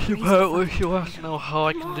it's comes the crazy part where fucking she wants to know how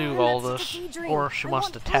I can do all this, or she wants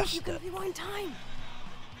to test it.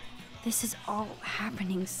 This is all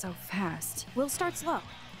happening so fast. We'll start slow.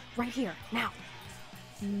 Right here, now.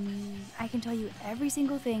 I can tell you every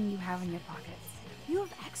single thing you have in your pockets. You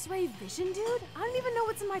have X-ray vision, dude? I don't even know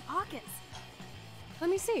what's in my pockets. Let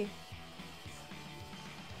me see.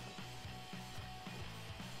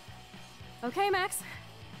 Okay, Max.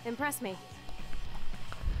 Impress me.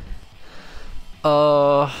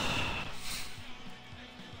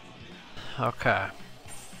 Okay.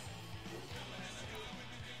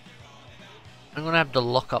 I'm gonna have to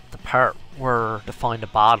look up the part where to find the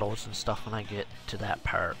bottles and stuff when I get to that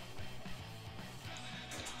part.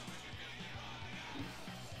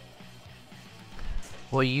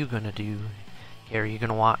 What are you gonna do? Are you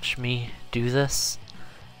gonna watch me do this?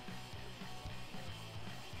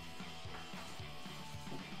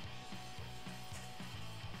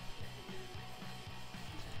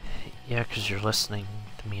 Yeah, 'cause you're listening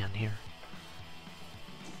to me on here.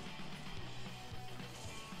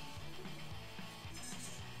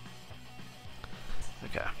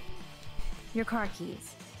 Okay. Your car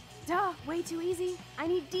keys. Duh, way too easy. I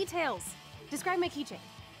need details. Describe my keychain.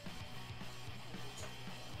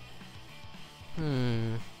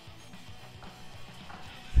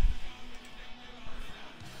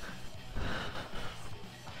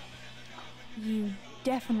 You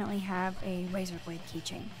definitely have a razor blade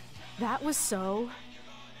keychain. That was so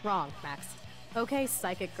wrong, Max. Okay,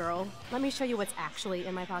 psychic girl. Let me show you what's actually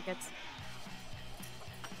in my pockets.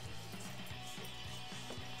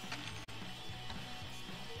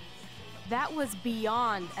 That was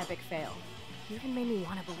beyond epic fail. You even made me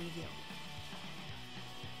want to believe you.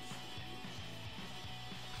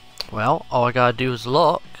 Well, all I gotta do is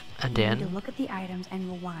look, and You need to then... look at the items and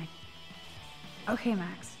rewind. Okay,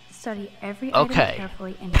 Max. Study every Okay. item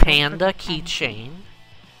carefully and don't Panda forget anything. keychain.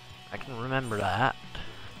 I can remember that.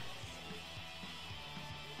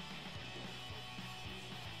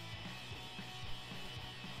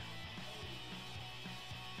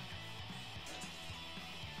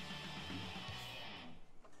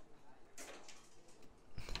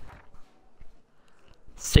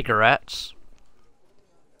 Cigarettes.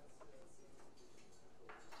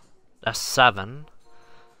 That's 7.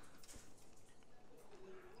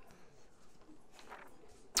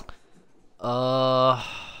 Uh,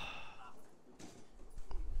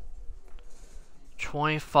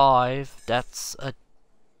 25. That's a...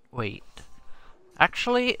 Wait.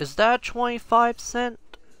 Actually, is that a 25 cent?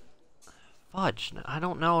 Fudge. I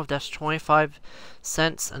don't know if that's 25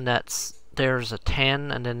 cents and that's... There's a 10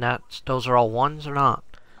 and then that's... Those are all ones or not?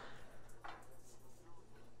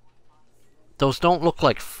 Those don't look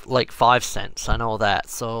like 5 cents. I know that.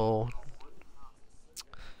 So...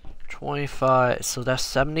 25, so that's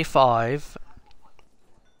 75.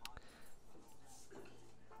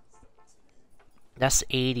 That's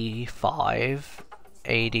 85,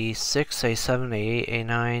 86, 87, 88,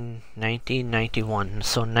 89, 90, 91.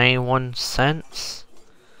 So 91 cents.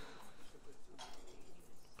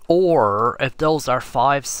 Or if those are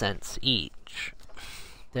 5 cents each,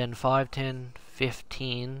 then 5, 10,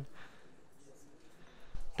 15.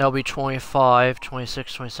 That'll be 25,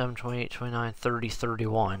 26, 27, 28, 29, 30,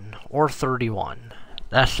 31. Or 31.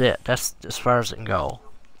 That's it. That's as far as it can go.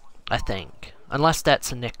 I think. Unless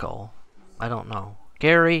that's a nickel. I don't know.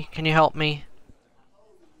 Gary, can you help me?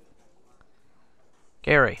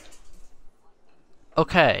 Gary.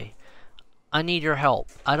 Okay. I need your help.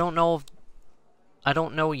 I don't know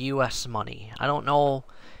US money. I don't know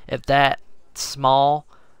if that small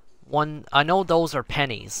one... I know those are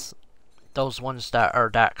pennies. Those ones that are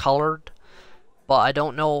that colored, but I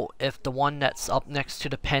don't know if the one that's up next to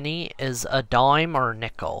the penny is a dime or a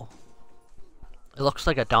nickel. It looks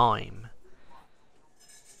like a dime.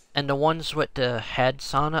 And the ones with the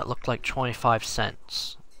heads on it look like 25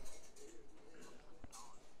 cents.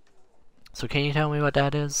 So can you tell me what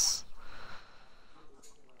that is?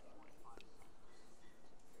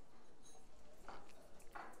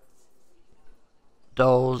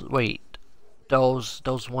 Those, wait, those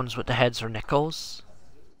ones with the heads are nickels?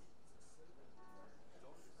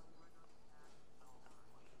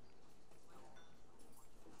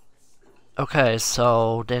 Okay,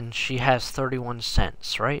 so then she has 31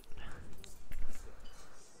 cents, right?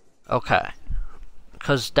 Okay.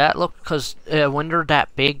 Cause when they're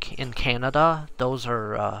that big in Canada, those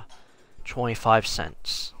are 25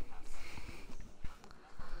 cents.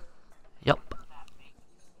 Yep.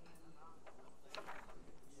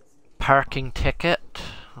 Parking ticket,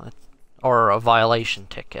 or a violation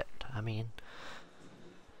ticket, I mean.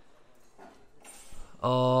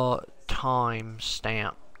 Time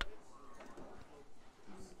stamped.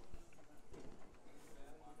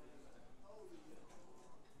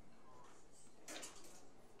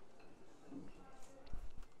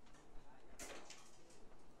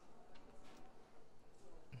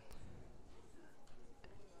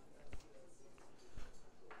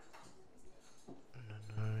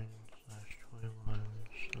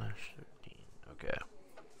 Okay.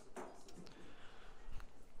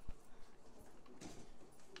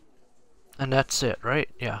 And that's it, right?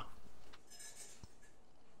 Yeah.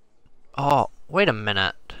 Oh, wait a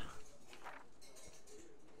minute.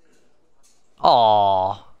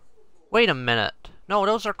 Oh, wait a minute. No,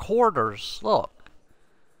 those are quarters. Look.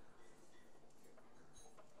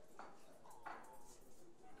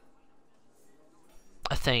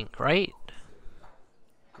 I think, right?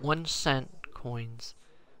 1 cent coins,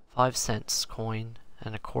 5 cents coin,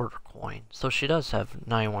 and a quarter coin. So she does have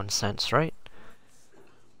 91 cents, right?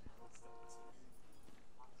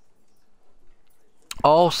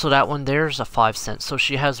 Oh, so that one there's a 5 cents. So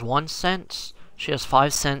she has 1 cent, she has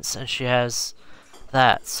 5 cents, and she has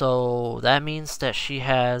that. So that means that she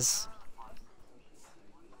has...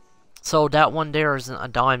 So that one there isn't a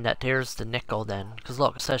dime, that there's the nickel then. Because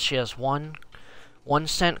look, it says she has 1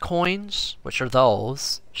 cent coins, which are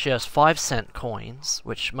those. She has 5 cent coins,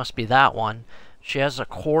 which must be that one. She has a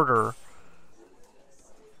quarter.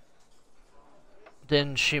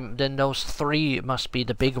 Then those 3 must be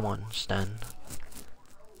the big ones then.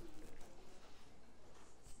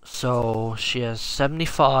 So she has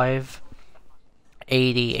 75,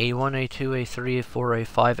 80, 81, 82, 83, 84,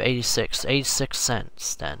 85, 86. 86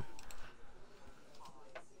 cents then.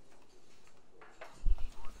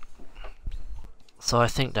 So I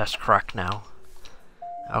think that's correct now.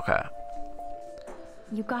 Okay.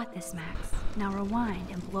 You got this, Max. Now rewind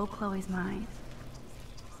and blow Chloe's mind.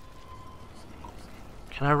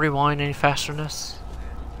 Can I rewind any faster than this?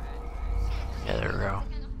 Yeah, there we go.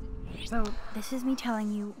 So, this is me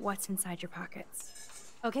telling you what's inside your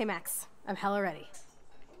pockets. Okay, Max. I'm hella ready.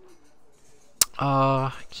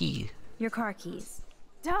 Key. Your car keys.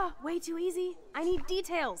 Duh, way too easy. I need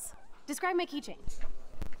details. Describe my keychain.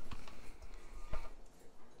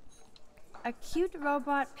 A cute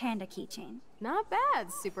robot panda keychain. Not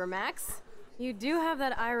bad, Super Max. You do have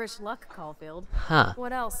that Irish luck, Caulfield. Huh.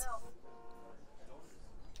 What else?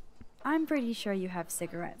 I'm pretty sure you have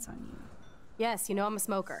cigarettes on you. Yes, you know I'm a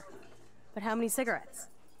smoker. But how many cigarettes?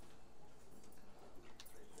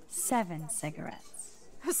 7 cigarettes.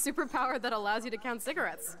 A superpower that allows you to count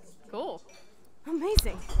cigarettes. Cool.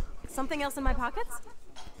 Amazing. Something else in my pockets?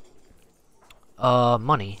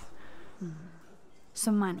 Money.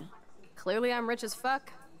 Some money. Clearly I'm rich as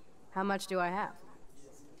fuck. How much do I have?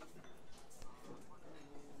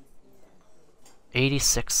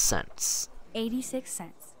 86 cents. 86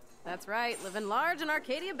 cents. That's right, living large in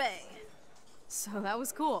Arcadia Bay. So that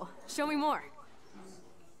was cool. Show me more.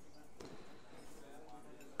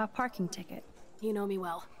 A parking ticket. You know me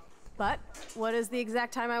well. But what is the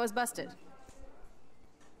exact time I was busted?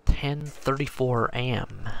 10:34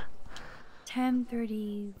 a.m.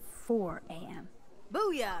 10:34 a.m.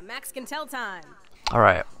 Booyah! Max can tell time.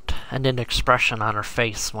 Alright. And then the expression on her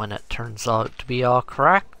face when it turns out to be all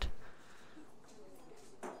correct.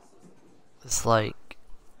 It's like...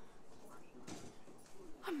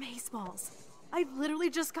 Amazeballs. I literally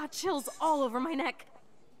just got chills all over my neck.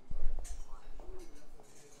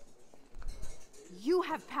 You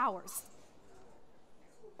have powers.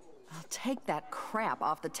 I'll take that crap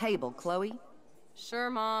off the table, Chloe. Sure,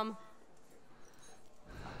 Mom.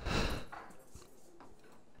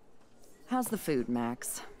 How's the food,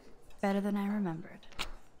 Max? Better than I remembered.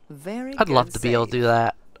 Very I'd good love to be able to do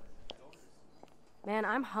that. Man,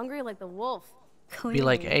 I'm hungry like the wolf. Be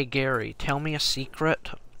like, hey Gary, tell me a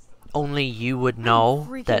secret only you would know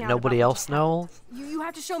freaking that out nobody about what else just happened. knows. You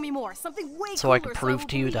have to show me more. Something way So I cooler could prove will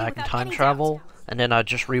to you believe that I you can without time any travel, doubt. and then I'd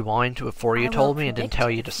just rewind to before you I told will me and then predict tell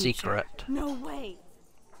you the the future. secret. No way.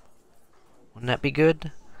 Wouldn't that be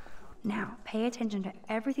good? Now, pay attention to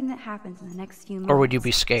everything that happens in the next few minutes. Or would you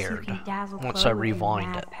be so scared can dazzle once I Chloe with your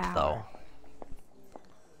rewind mad it, power.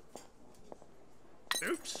 though?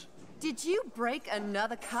 Oops. Did you break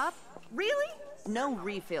another cup? Really? No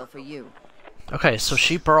refill for you. Okay, so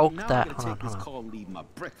she broke Now that. I gotta Hold on, take this hold on. call and leave my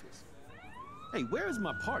breakfast. Hey, where is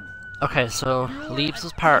my partner? Okay, so leaves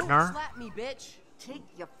his partner. Slap me, bitch. Take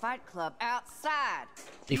your fight club outside.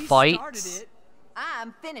 He fights.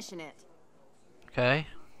 I'm finishing it. Okay.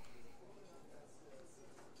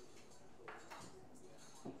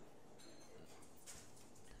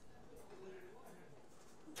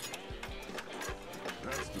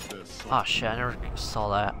 That's the best song. Oh shit, I never saw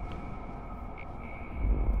that.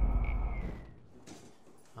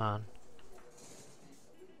 On.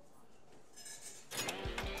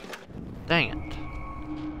 Dang it.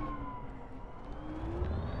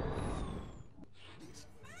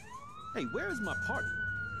 Hey, where is my partner?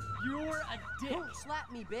 You're a dick. Don't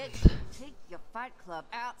slap me, bitch. Take your fight club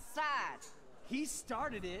outside. He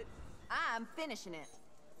started it. I'm finishing it.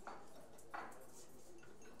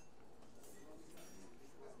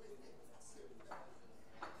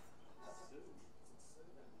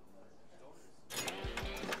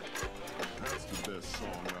 That's the best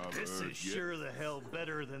song I've This heard is yet. sure the hell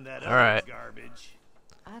better than that All right. other garbage.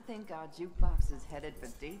 I think our jukebox is headed for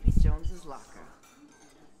Davy Jones's locker.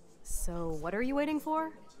 So, what are you waiting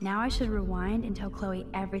for? Now I should rewind and tell Chloe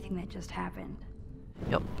everything that just happened.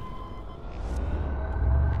 Yep.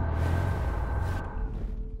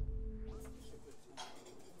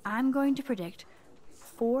 I'm going to predict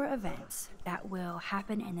 4 events that will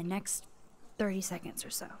happen in the next 30 seconds or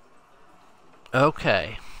so.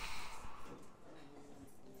 Okay.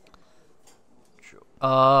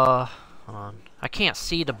 Hold on. I can't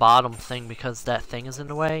see the bottom thing because that thing is in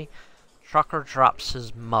the way. Trucker drops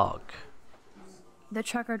his mug. The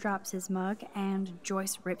trucker drops his mug and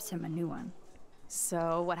Joyce rips him a new one.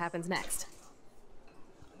 So, what happens next?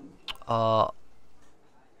 Alert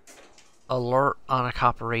on a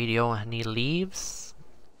copper radio and he leaves.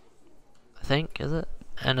 I think, is it?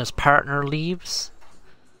 And his partner leaves.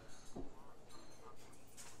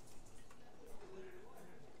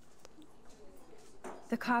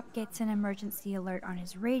 The cop gets an emergency alert on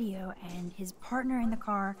his radio and his partner in the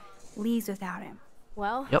car leaves without him.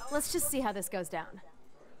 Well, Yep. let's just see how this goes down.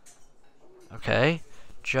 Okay.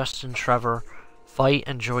 Justin Trevor fight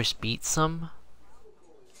and Joyce beats him.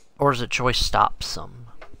 Or is it Joyce stops him?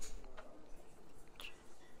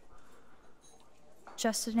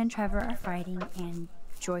 Justin and Trevor are fighting and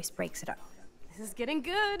Joyce breaks it up. This is getting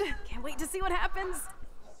good. Can't wait to see what happens.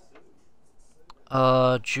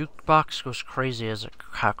 Jukebox goes crazy as a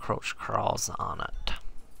cockroach crawls on it.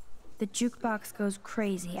 The jukebox goes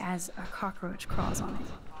crazy as a cockroach crawls on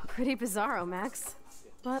it. Pretty bizarro, Max.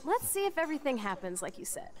 But let's see if everything happens like you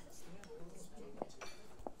said.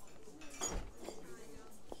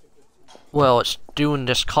 Well, it's doing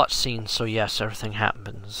this cutscene, so yes, everything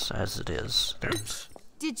happens as it is.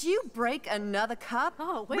 Did you break another cup?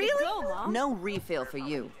 Oh, way to really? go, Mom. No refill for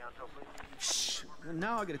you. Shh. Well,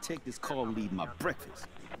 now I gotta take this call and leave my breakfast.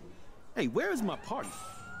 Hey, where is my partner?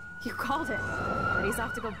 You called it. And he's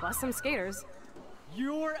off to go bust some skaters.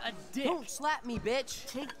 You're a dick. Don't slap me, bitch.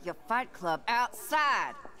 Take your fight club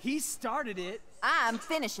outside. He started it. I'm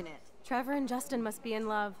finishing it. Trevor and Justin must be in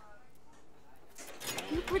love.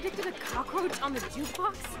 You predicted a cockroach on the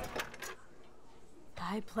jukebox?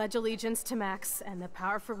 I pledge allegiance to Max and the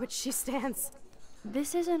power for which she stands.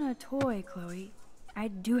 This isn't a toy, Chloe. I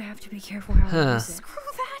do have to be careful how I use it. Screw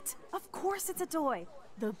that! Of course it's a toy.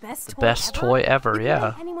 The best The toy best ever. toy ever, You can yeah.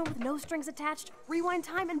 let anyone with no strings attached, rewind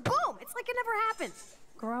time, and boom! It's like it never happened.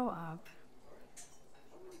 Grow up.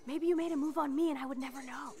 Maybe you made a move on me and I would never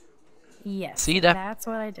know. Yes, See, that- that's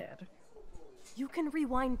what I did. You can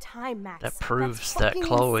rewind time, Max. That That's proves that fucking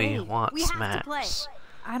Chloe insane. We wants have to play. Max.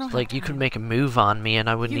 I don't Like, have you could time. make a move on me and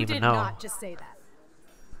I wouldn't You even did know. not just say that.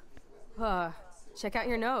 Check out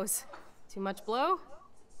your nose. Too much blow?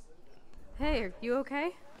 Hey, are you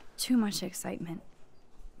okay? Too much excitement.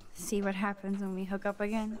 See what happens when we hook up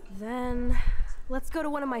again? Then let's go to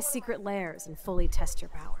one of my secret lairs and fully test your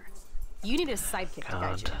power. You need a sidekick to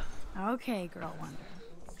guide God. you. Okay, Girl Wonder.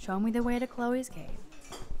 Show me the way to Chloe's cave.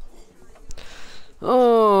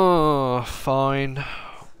 Oh, fine.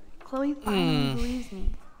 Chloe finally believes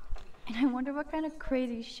me. And I wonder what kind of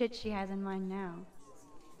crazy shit she has in mind now.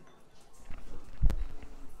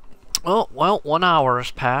 Oh, well, 1 hour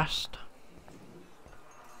has passed.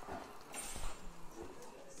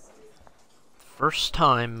 First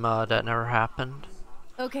time that never happened.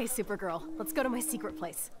 Okay, Supergirl, let's go to my secret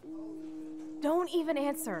place. Don't even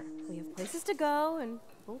answer. We have places to go and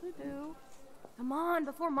people to do. Come on,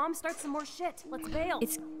 before Mom starts some more shit. Let's bail.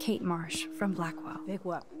 It's Kate Marsh from Blackwell. Big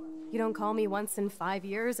whoop. You don't call me once in 5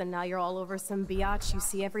 years and now you're all over some biatch you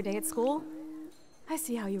see every day at school? I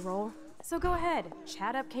see how you roll. So go ahead,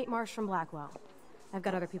 chat up Kate Marsh from Blackwell. I've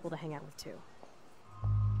got other people to hang out with too.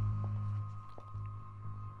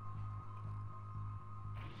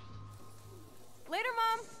 Later,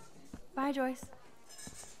 Mom! Bye, Joyce.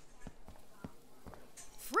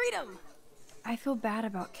 Freedom! I feel bad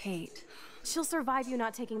about Kate. She'll survive you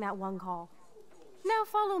not taking that one call. Now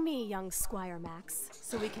follow me, young Squire Max,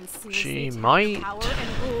 so we can seriously take might. power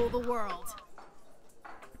and rule the world.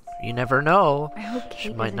 You never know. I hope Kate She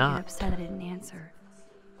might doesn't not. get upset I didn't answer.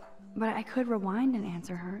 But I could rewind and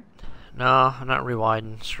answer her. No, I'm not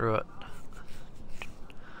rewinding. Screw it.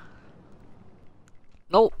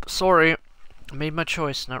 Nope, sorry. I made my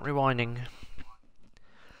choice, not rewinding.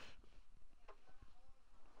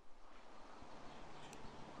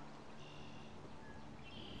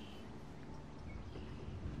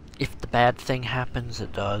 If the bad thing happens,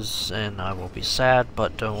 it does, and I will be sad,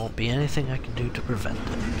 but there won't be anything I can do to prevent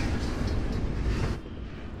it.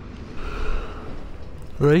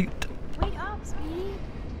 Right? Wait up, Speedy.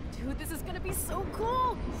 Dude, this is gonna be so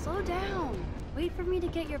cool! Slow down. Wait for me to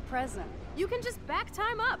get your present. You can just back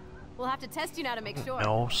time up. We'll have to test you now to make sure.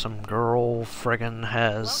 No, some girl friggin'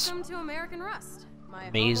 has Welcome to American Rust. My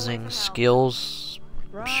amazing skills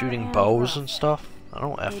shooting bows and stuff. I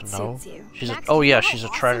don't effing know. She's a, Max, oh do you yeah, know how she's a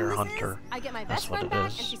awesome treasure this hunter. is? I get my That's best what friend it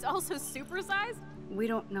back, is. and she's also supersized. We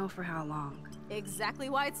don't know for how long. Exactly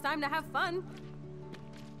why it's time to have fun.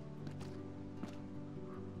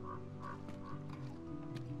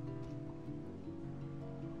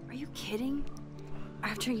 Are you kidding?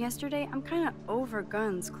 After yesterday, I'm kind of over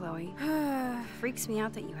guns, Chloe. Freaks me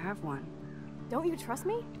out that you have one. Don't you trust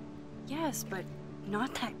me? Yes, but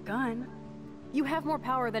not that gun. You have more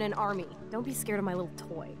power than an army. Don't be scared of my little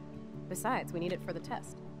toy. Besides, we need it for the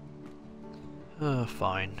test.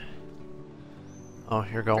 Fine. Oh,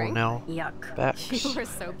 you're going Drink? now? Yuck. Back. You are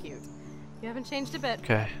so cute. You haven't changed a bit.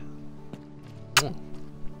 Okay.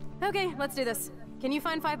 Okay, let's do this. Can you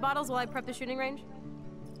find 5 bottles while I prep the shooting range?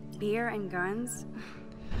 Beer and guns?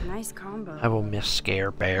 Nice combo. I will miss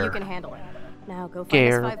Scare Bear. You can handle it. Now go find us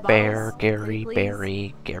Gare 5 Bear, bottles. Gary Please.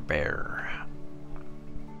 Berry, Gare Bear.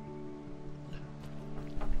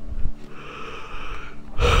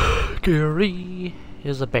 Gary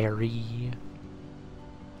is a berry.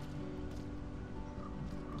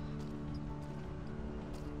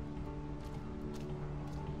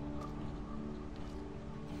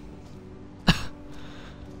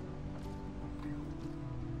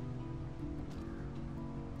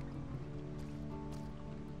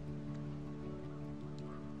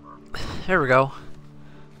 There we go.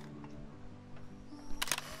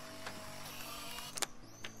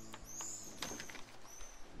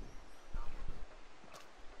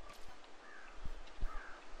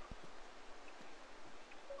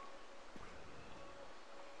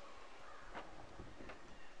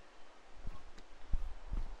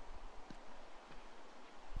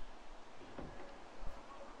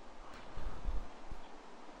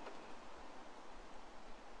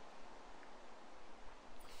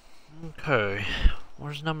 Okay,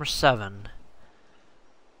 where's number 7?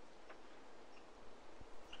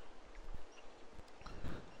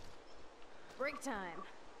 Break time.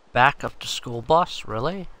 Back up to school bus,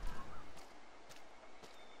 really?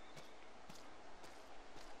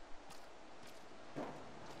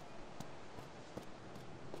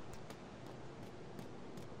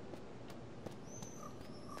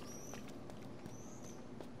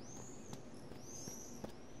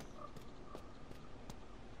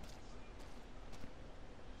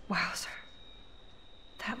 Wowzer.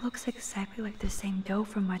 That looks exactly like the same doe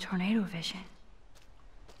from my tornado vision.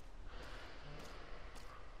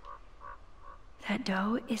 That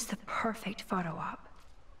doe is the perfect photo op.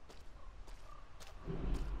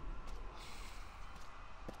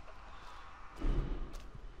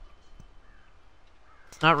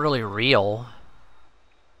 It's not really real.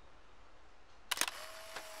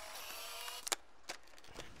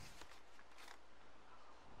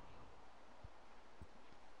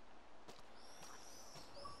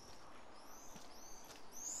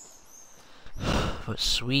 But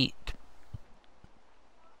sweet.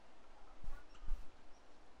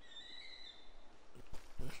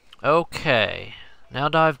 Okay, now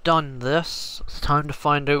that I've done this, it's time to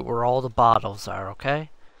find out where all the bottles are, okay?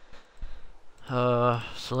 So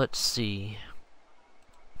let's see.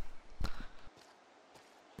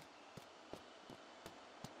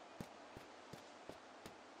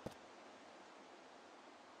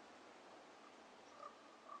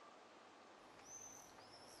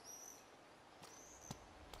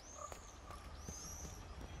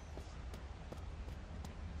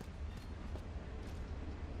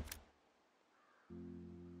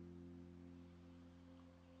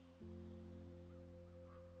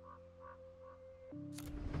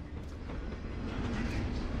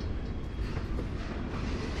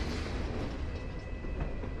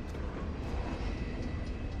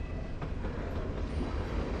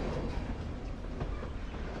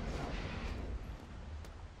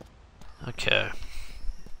 Okay.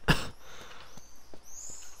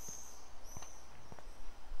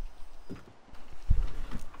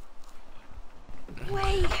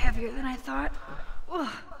 Way heavier than I thought. Ugh.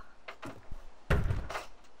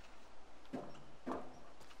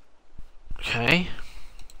 Okay.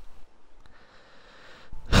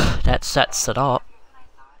 That sets it up.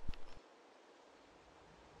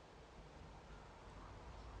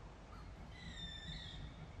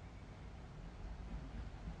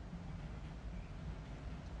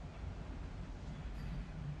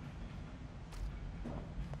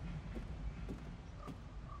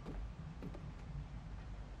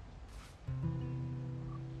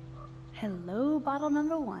 Hello, bottle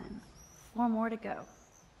number 1. 4 more to go.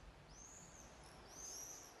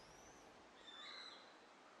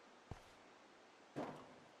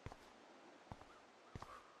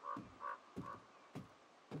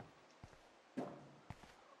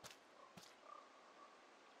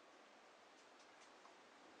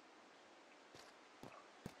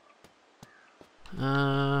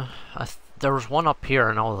 There was one up here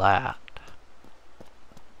and all that.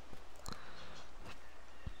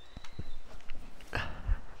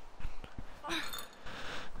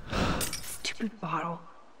 Stupid bottle.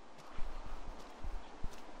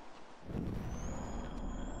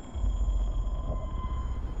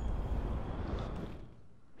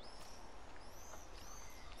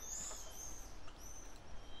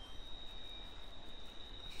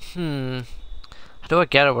 How do I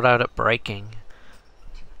get it without it breaking?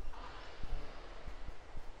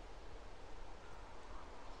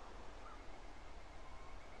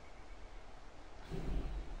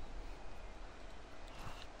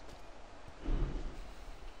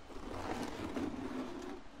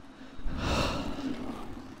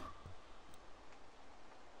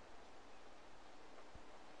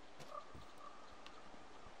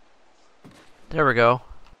 There we go.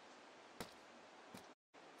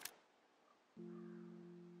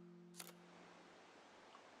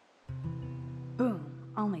 Boom.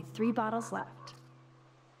 Only 3 bottles left.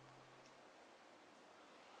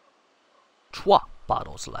 3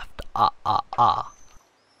 bottles left. What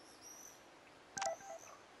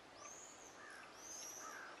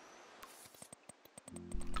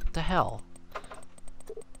the hell?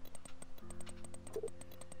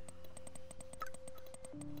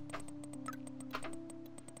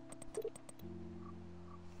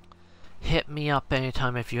 Hit me up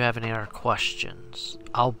anytime if you have any other questions.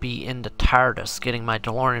 I'll be in the TARDIS getting my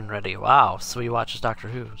DeLorean ready. Wow, so he watches Doctor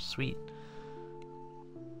Who. Sweet.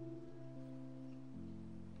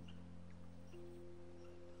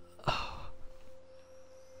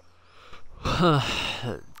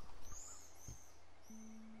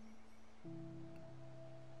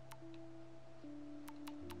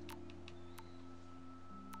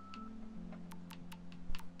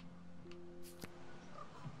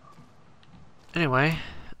 Anyway,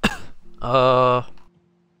 there's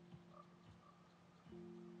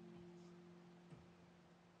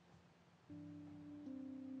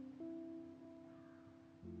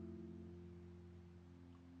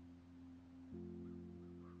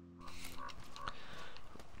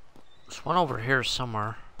one over here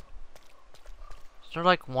somewhere. Is there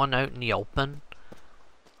like one out in the open?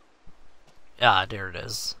 Yeah, there it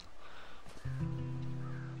is.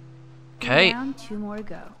 Okay. Around 2 more to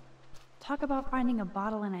go. Talk about finding a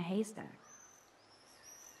bottle in a haystack.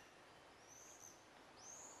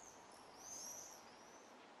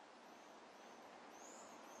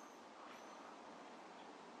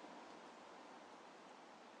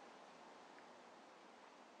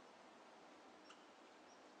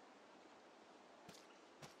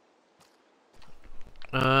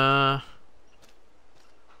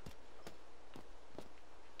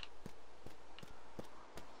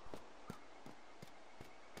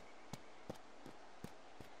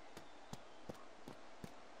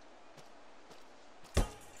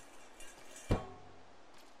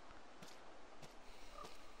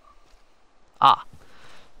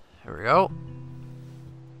 Here we go.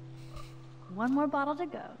 1 more bottle to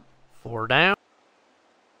go. 4 down.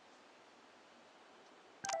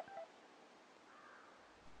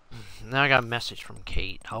 Now I got a message from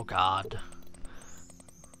Kate. Oh God.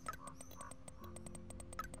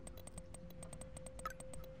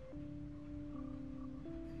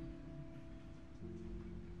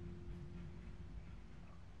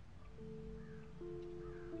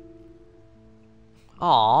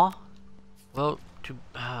 Aw. Well,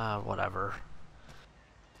 whatever.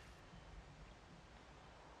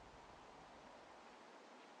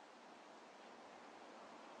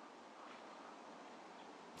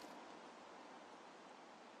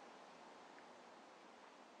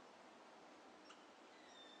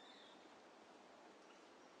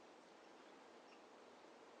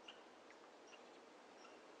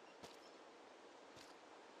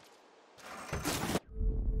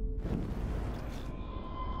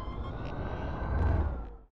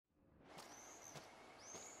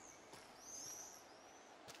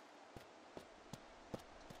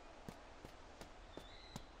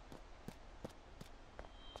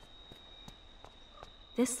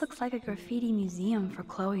 This looks like a graffiti museum for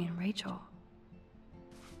Chloe and Rachel.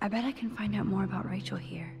 I bet I can find out more about Rachel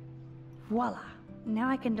here. Voila! Now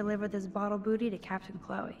I can deliver this bottle booty to Captain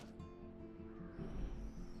Chloe.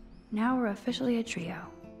 Now we're officially a trio.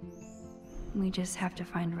 We just have to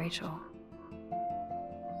find Rachel.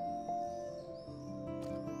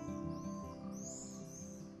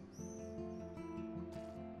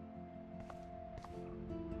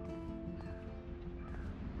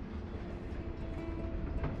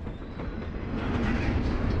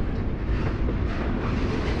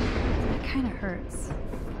 That kind of hurts.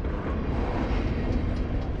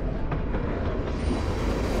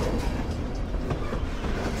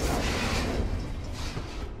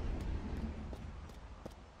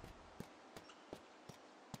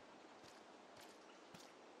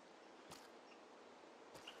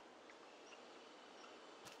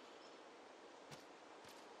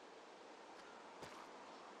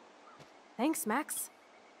 Thanks, Max.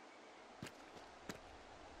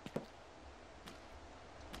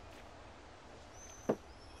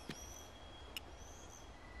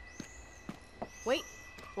 Wait,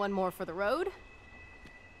 one more for the road.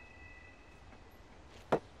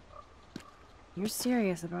 You're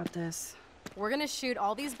serious about this? We're gonna shoot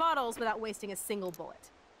all these bottles without wasting a single bullet.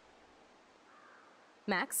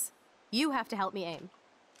 Max, you have to help me aim.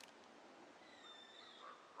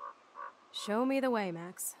 Show me the way,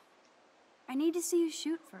 Max. I need to see you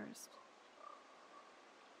shoot first.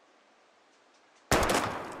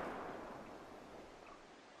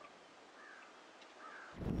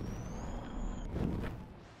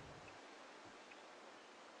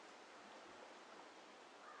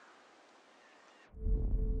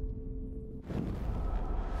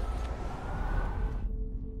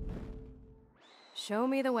 Show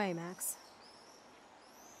me the way, Max.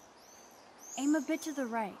 Aim a bit to the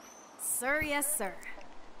right. Sir, yes, sir.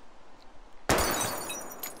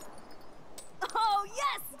 Oh,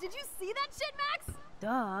 yes! Did you see that shit, Max?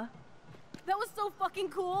 Duh. That was so fucking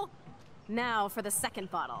cool. Now for the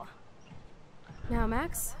second bottle. Now,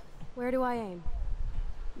 Max, where do I aim?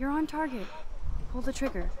 You're on target. Pull the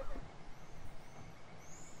trigger.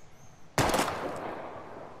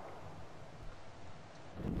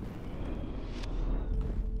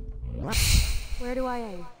 Where do I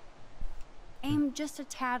aim? Aim just a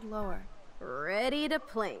tad lower. Ready to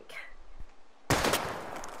plink.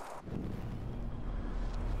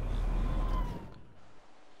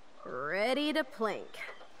 Ready to plink.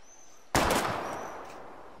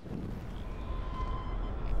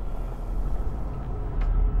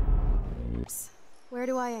 Where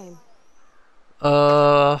do I aim?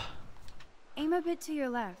 Aim a bit to your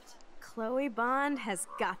left. Chloe Bond has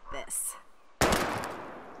got this.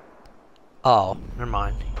 Oh, never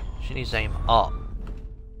mind. She needs to aim up.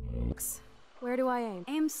 Where do I aim?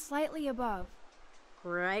 Aim slightly above.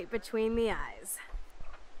 Right between the eyes.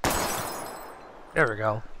 There we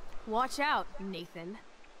go. Watch out, Nathan.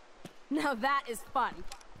 Now that is fun.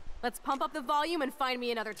 Let's pump up the volume and find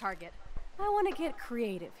me another target. I want to get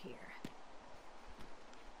creative here.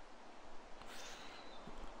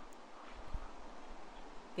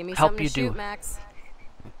 Give me something to shoot, Max.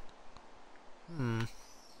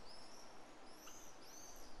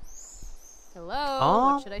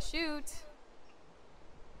 Hello, what should I shoot?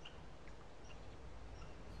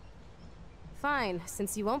 Fine,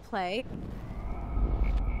 since you won't play.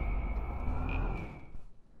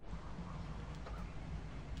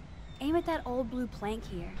 Aim at that old blue plank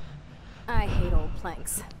here. I hate old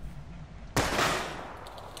planks.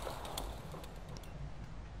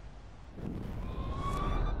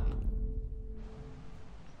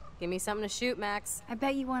 Give me something to shoot, Max. I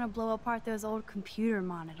bet you want to blow apart those old computer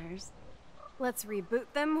monitors. Let's reboot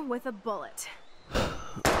them with a bullet.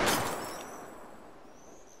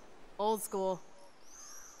 Old school.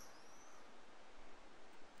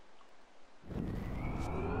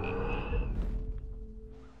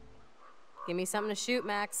 Give me something to shoot,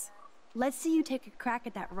 Max. Let's see you take a crack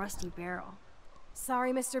at that rusty barrel.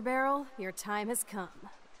 Sorry, Mr. Barrel, your time has come.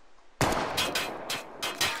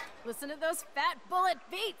 Listen to those fat bullet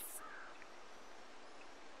beats!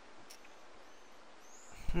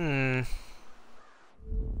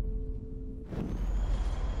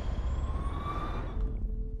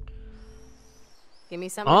 Give me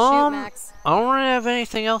something to shoot, Max. I don't really have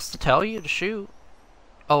anything else to tell you to shoot.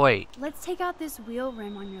 Oh, wait. Let's take out this wheel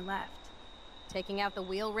rim on your left. Taking out the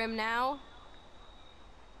wheel rim now?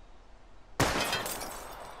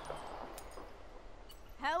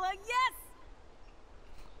 Hella yes!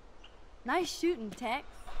 Nice shooting, Tex.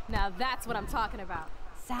 Now that's what I'm talking about.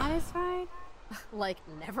 Satisfied? Like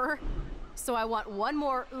never? So I want one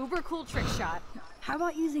more uber cool trick shot. How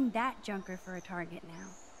about using that junker for a target now?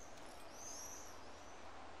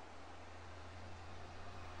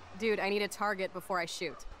 Dude, I need a target before I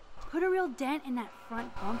shoot. Put a real dent in that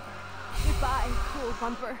front bumper. Goodbye, cool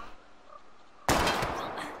bumper.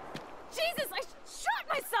 Jesus, I shot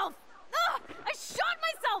myself! Ugh, I shot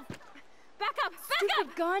myself! Back up, back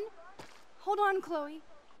Stupid up! gun! Hold on, Chloe.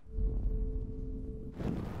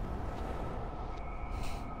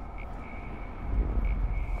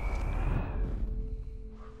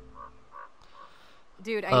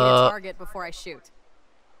 Dude, I need a target before I shoot.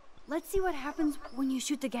 Let's see what happens when you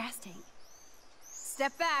shoot the gas tank.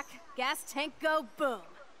 Step back, gas tank go, boom.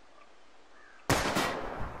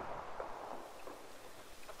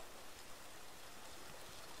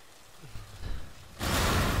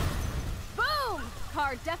 Boom!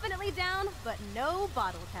 Car definitely down, but no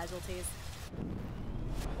bottle casualties.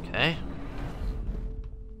 Okay.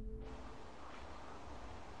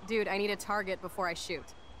 Dude, I need a target before I shoot.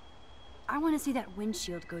 I want to see that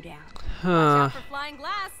windshield go down. Watch out for flying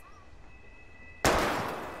glass.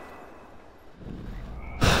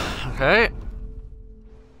 Okay.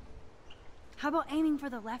 How about aiming for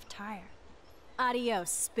the left tire? Adios,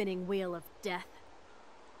 spinning wheel of death.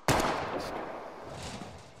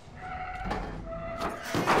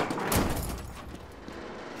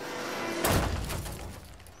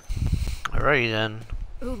 Alrighty then.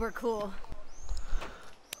 Uber cool.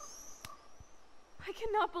 I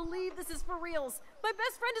cannot believe this is for reals. My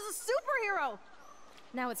best friend is a superhero.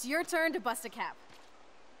 Now it's your turn to bust a cap.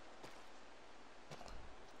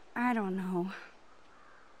 I don't know.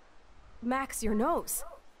 Max, your nose.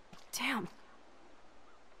 Damn.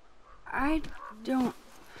 I don't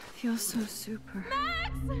feel so super.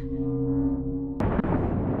 Max!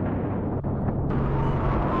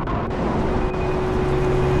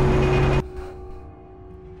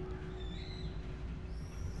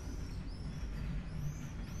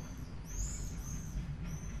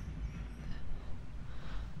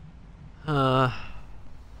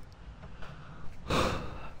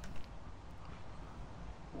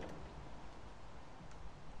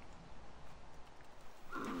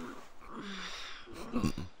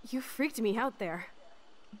 You freaked me out there.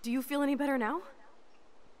 Do you feel any better now?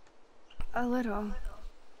 A little.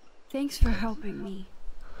 Thanks for helping me.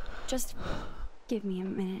 Just give me a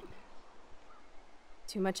minute.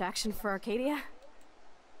 Too much action for Arcadia?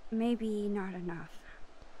 Maybe not enough.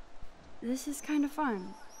 This is kind of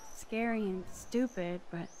fun. Scary and stupid,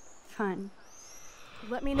 but fun.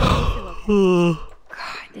 Let me know when you feel okay.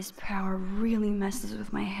 God, this power really messes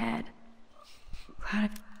with my head.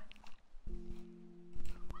 Glad I've...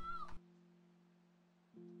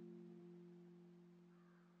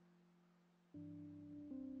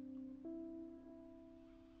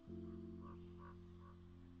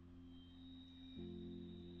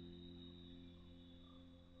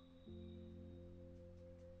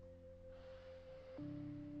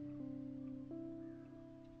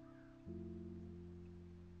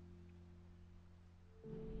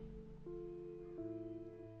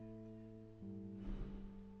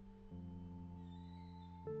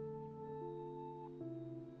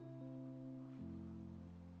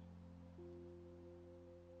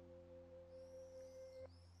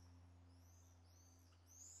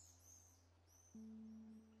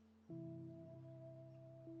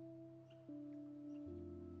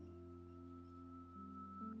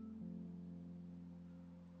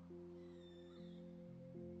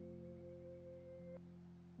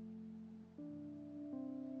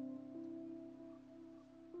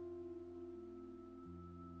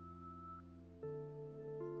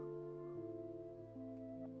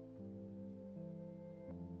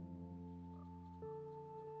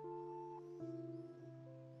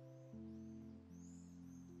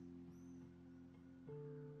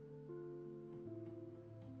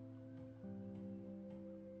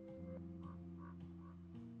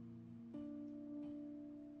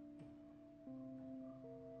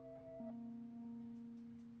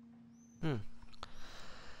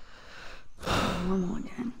 Normal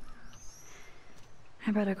again.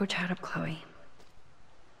 I better go chat up Chloe.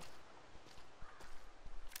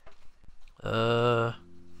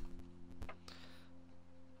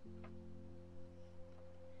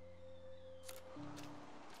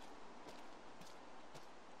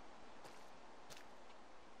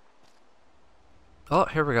 Oh,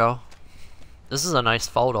 here we go. This is a nice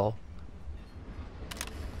photo.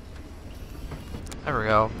 There we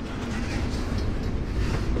go.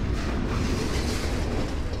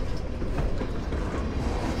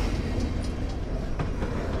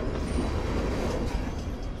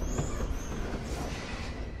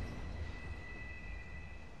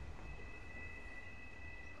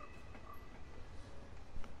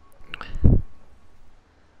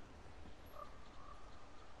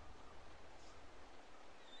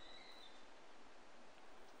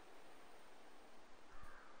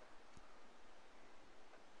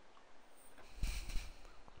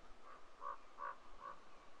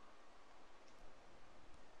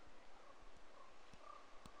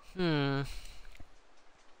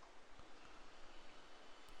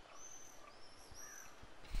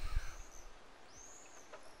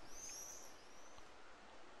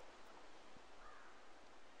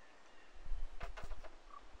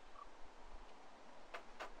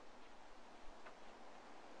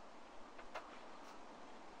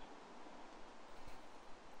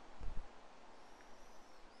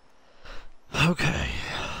 Okay.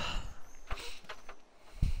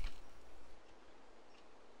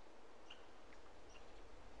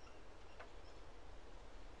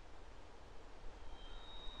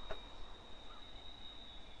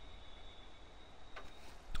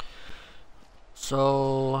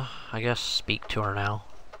 So, I guess speak to her now.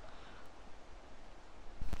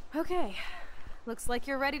 Okay. Looks like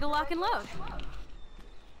you're ready to lock and load.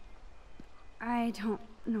 I don't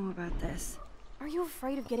know about this. Are you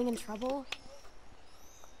afraid of getting in trouble?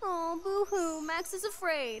 Oh, boo-hoo, Max is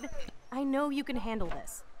afraid. I know you can handle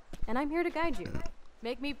this, and I'm here to guide you.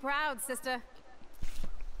 Make me proud, sister.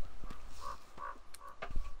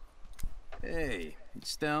 Hey,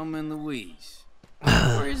 it's Thelma and Louise.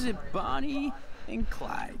 Or is it Bonnie and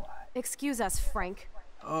Clyde? Excuse us, Frank.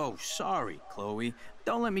 Oh, sorry, Chloe.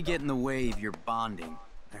 Don't let me get in the way of your bonding.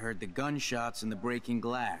 I heard the gunshots and the breaking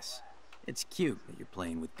glass. It's cute that you're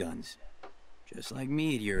playing with guns. Just like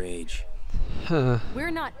me at your age.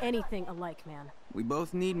 We're not anything alike, man. We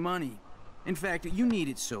both need money. In fact, you need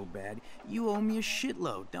it so bad, you owe me a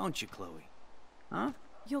shitload, don't you, Chloe? Huh?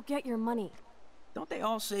 You'll get your money. Don't they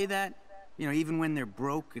all say that? You know, even when they're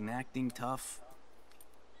broke and acting tough?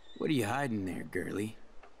 What are you hiding there, girlie?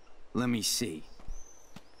 Let me see.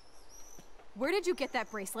 Where did you get that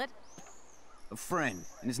bracelet? A friend,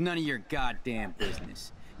 and it's none of your goddamn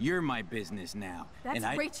business. You're my business now. That's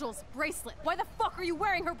and Rachel's bracelet. Why the fuck are you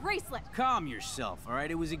wearing her bracelet? Calm yourself, all right?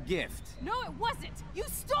 It was a gift. No, it wasn't. You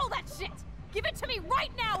stole that shit. Give it to me right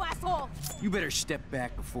now, asshole. You better step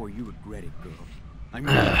back before you regret it, girl. I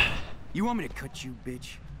mean, you want me to cut you,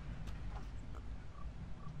 bitch?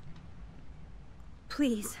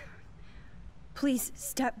 Please. Please,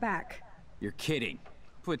 step back. You're kidding.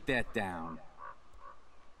 Put that down.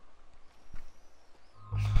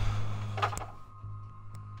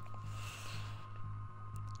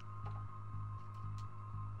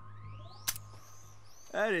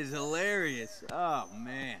 That is hilarious. Oh,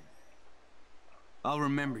 man. I'll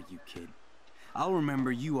remember you, kid. I'll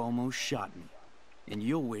remember you almost shot me. And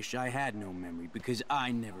you'll wish I had no memory, because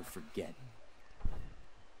I never forget.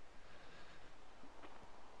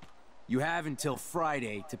 You have until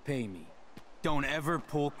Friday to pay me. Don't ever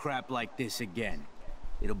pull crap like this again.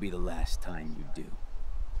 It'll be the last time you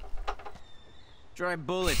do. Try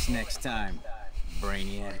bullets next time,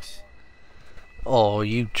 brainiacs. Oh,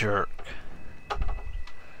 you jerk.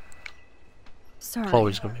 Sorry.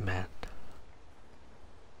 Chloe's gonna be mad.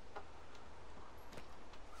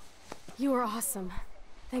 You were awesome.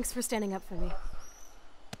 Thanks for standing up for me.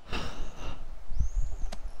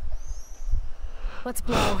 Let's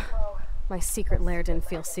blow. My secret lair didn't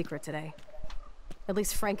feel secret today. At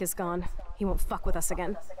least Frank is gone. He won't fuck with us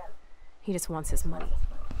again. He just wants his money.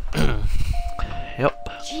 Yep.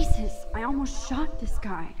 Jesus, I almost shot this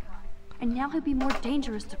guy. And now he'll be more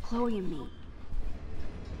dangerous to Chloe and me.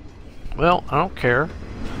 Well, I don't care.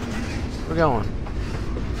 We're going.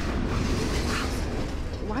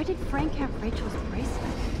 Why did Frank have Rachel's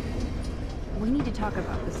bracelet? We need to talk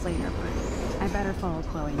about this later, but I better follow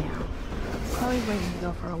Chloe now. Chloe's waiting to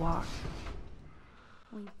go for a walk.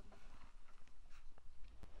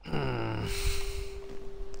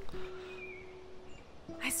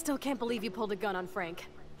 I still can't believe you pulled a gun on Frank.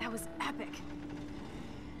 That was epic.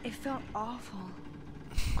 It felt awful.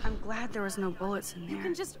 I'm glad there was no bullets in there. You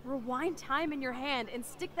can just rewind time in your hand and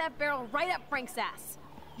stick that barrel right up Frank's ass.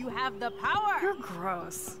 You have the power! You're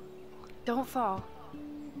gross. Don't fall.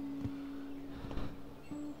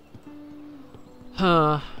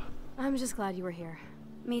 I'm just glad you were here.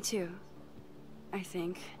 Me too. I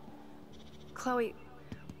think. Chloe,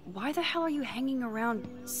 why the hell are you hanging around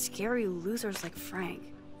scary losers like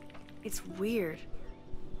Frank? It's weird.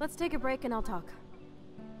 Let's take a break and I'll talk.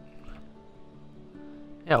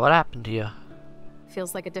 Yeah, what happened to you?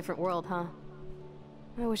 Feels like a different world, huh?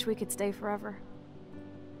 I wish we could stay forever.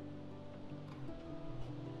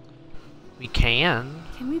 We can.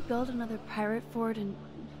 Can we build another pirate fort and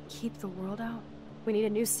keep the world out? We need a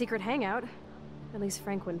new secret hangout. At least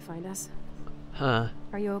Frank wouldn't find us. Huh.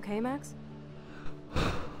 Are you okay, Max?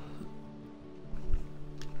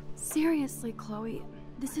 Seriously, Chloe,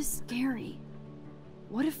 this is scary.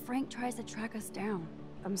 What if Frank tries to track us down?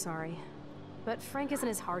 I'm sorry, but Frank isn't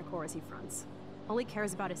as hardcore as he fronts. All he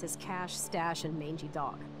cares about is his cash, stash, and mangy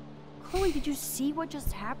dog. Chloe, did you see what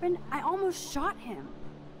just happened? I almost shot him.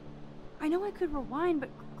 I know I could rewind, but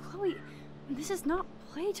Chloe, this is not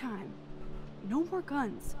playtime. No more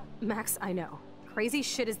guns. Max, I know. Crazy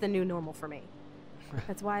shit is the new normal for me.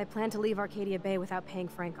 That's why I plan to leave Arcadia Bay without paying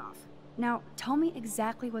Frank off. Now, tell me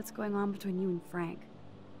exactly what's going on between you and Frank.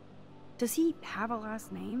 Does he have a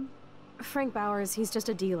last name? Frank Bowers, he's just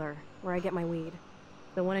a dealer, where I get my weed.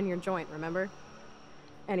 The one in your joint, remember?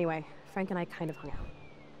 Anyway, Frank and I kind of hung out.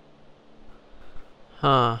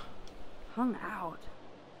 Huh. Hung out?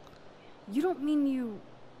 You don't mean you...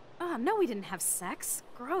 No, we didn't have sex.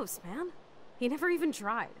 Gross, man. He never even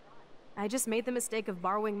tried. I just made the mistake of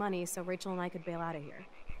borrowing money so Rachel and I could bail out of here.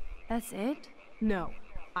 That's it? No.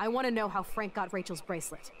 I want to know how Frank got Rachel's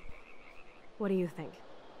bracelet. What do you think?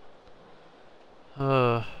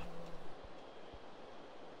 I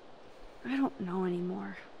don't know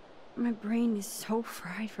anymore. My brain is so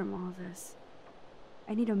fried from all this.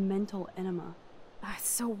 I need a mental enema. It's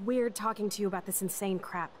so weird talking to you about this insane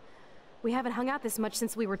crap. We haven't hung out this much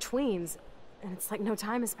since we were tweens, and it's like no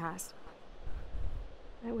time has passed.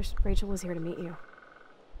 I wish Rachel was here to meet you.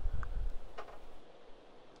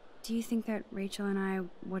 Do you think that Rachel and I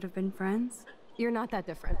would have been friends? You're not that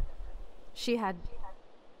different. She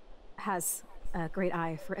has a great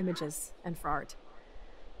eye for images and for art.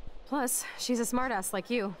 Plus, she's a smartass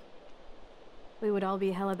like you. We would all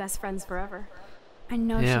be hella best friends forever. I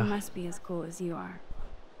know she must be as cool as you are.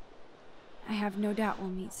 I have no doubt we'll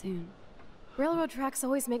meet soon. Railroad tracks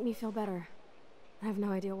always make me feel better. I have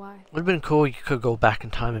no idea why. Would have been cool you could go back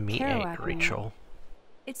in time and meet Kerouac, Rachel.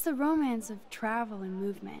 It's the romance of travel and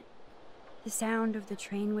movement. The sound of the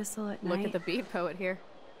train whistle at night. Look at the beat poet here.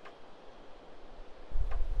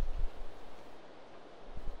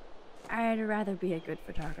 I'd rather be a good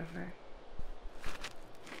photographer.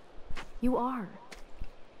 You are.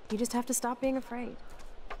 You just have to stop being afraid.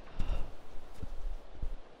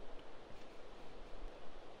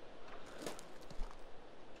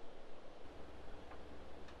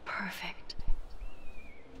 Perfect.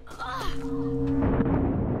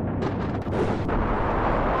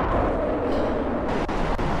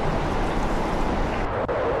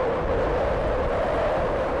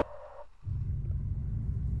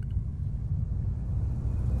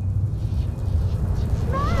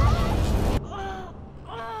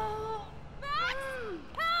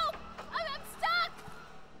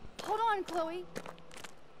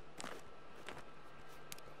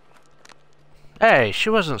 Hey, she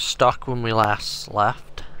wasn't stuck when we last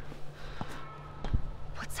left.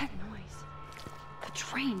 What's that noise? The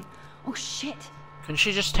train. Oh shit. Couldn't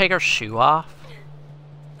she just take her shoe off?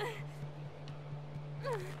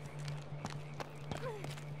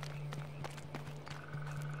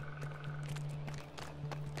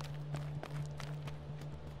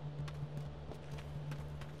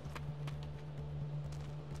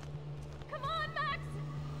 Come on, Max!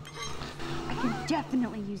 I can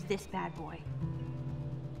definitely use this bad boy.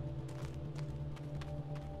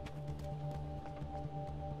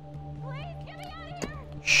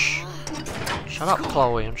 Shut up,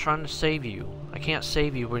 Chloe. I'm trying to save you. I can't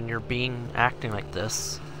save you when you're acting like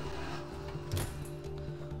this.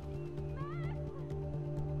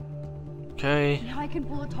 Okay. Now I can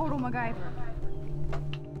pull a total MacGyver.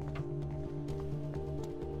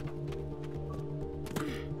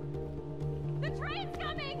 The train's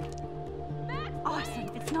coming! Max, awesome.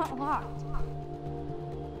 It's not locked.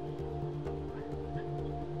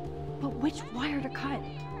 But which wire to cut?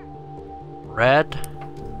 Red.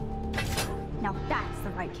 Now that's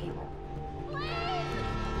the right cable.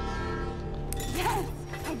 Yes!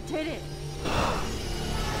 I did it!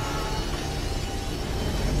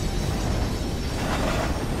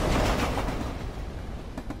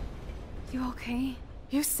 You okay?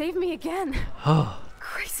 You saved me again. Oh.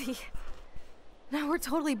 Crazy. Now we're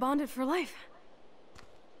totally bonded for life.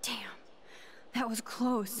 Damn. That was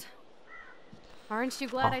close. Aren't you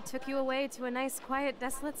glad I took you away to a nice, quiet,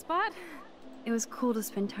 desolate spot? It was cool to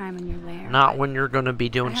spend time in your lair. Not when you're gonna be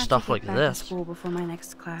doing stuff like back this. To school before my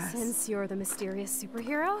next class. Since you're the mysterious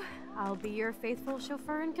superhero, I'll be your faithful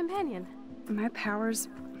chauffeur and companion. My powers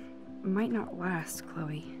might not last,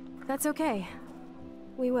 Chloe. That's okay.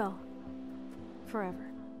 We will. Forever.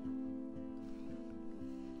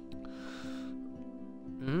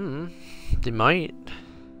 They might.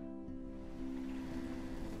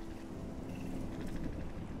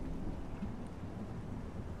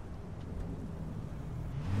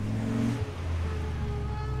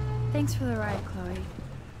 Thanks for the ride, Chloe.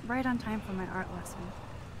 Right on time for my art lesson.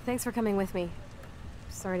 Thanks for coming with me.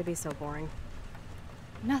 Sorry to be so boring.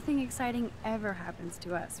 Nothing exciting ever happens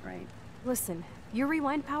to us, right? Listen, your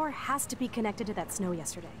rewind power has to be connected to that snow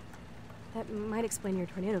yesterday. That might explain your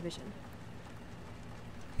tornado vision.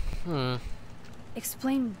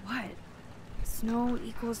 Explain what? Snow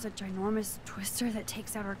equals a ginormous twister that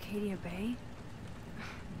takes out Arcadia Bay?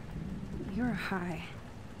 You're high.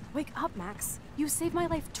 Wake up, Max. You saved my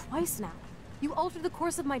life twice now. You altered the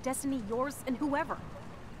course of my destiny, yours, and whoever.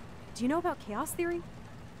 Do you know about chaos theory?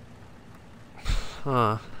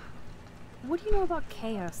 what do you know about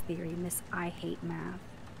chaos theory, Miss I Hate Math?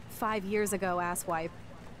 5 years ago, asswipe.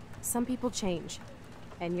 Some people change.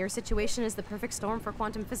 And your situation is the perfect storm for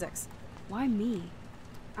quantum physics. Why me?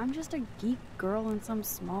 I'm just a geek girl in some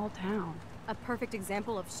small town. A perfect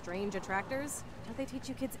example of strange attractors? Don't they teach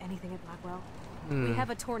you kids anything at Blackwell? We have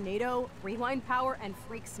a tornado, rewind power, and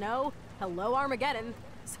freak snow. Hello, Armageddon.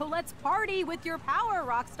 So let's party with your power,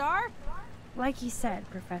 Rockstar! Like you said,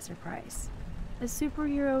 Professor Price, a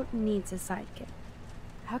superhero needs a sidekick.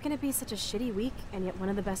 How can it be such a shitty week and yet one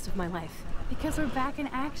of the best of my life? Because we're back in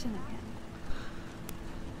action again.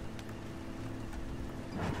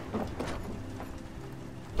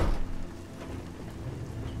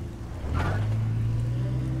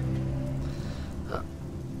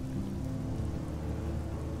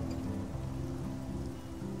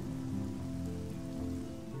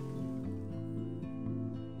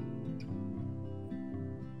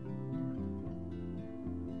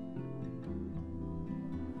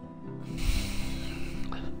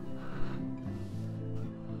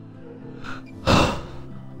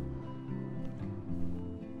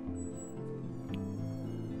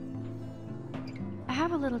 I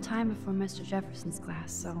have a little time before Mr. Jefferson's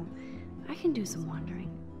class, so I can do some wandering.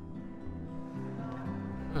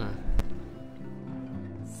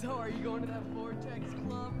 So are you going to that Vortex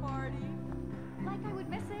Club party? Like I would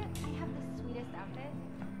miss it. I have the sweetest outfit.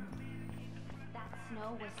 That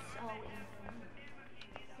snow was so insane.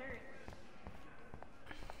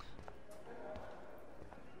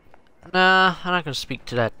 Nah, I'm not gonna speak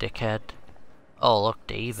to that dickhead. Oh, look,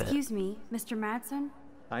 David. Excuse me, Mr. Madsen?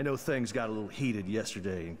 I know things got a little heated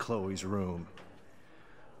yesterday in Chloe's room.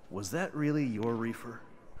 Was that really your reefer?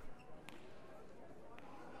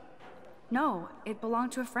 No, it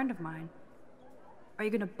belonged to a friend of mine. Are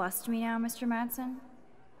you gonna bust me now, Mr. Madsen?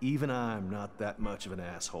 Even I'm not that much of an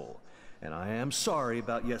asshole. And I am sorry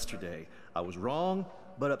about yesterday. I was wrong,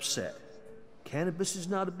 but upset. Cannabis is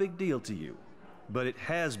not a big deal to you, but it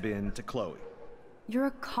has been to Chloe. You're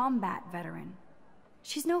a combat veteran.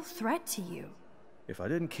 She's no threat to you. If I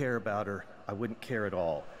didn't care about her, I wouldn't care at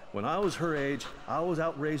all. When I was her age, I was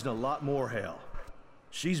out raising a lot more hell.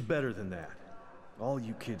 She's better than that. All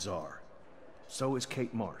you kids are. So is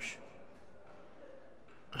Kate Marsh.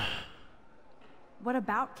 What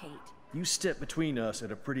about Kate? You stepped between us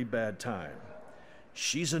at a pretty bad time.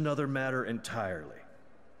 She's another matter entirely.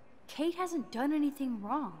 Kate hasn't done anything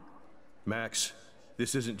wrong. Max,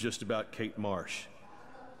 this isn't just about Kate Marsh.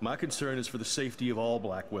 My concern is for the safety of all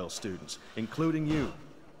Blackwell students, including you.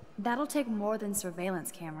 That'll take more than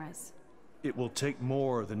surveillance cameras. It will take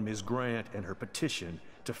more than Ms. Grant and her petition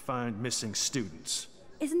to find missing students.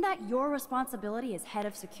 Isn't that your responsibility as head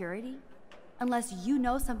of security? Unless you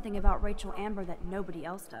know something about Rachel Amber that nobody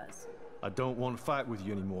else does. I don't want to fight with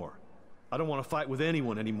you anymore. I don't want to fight with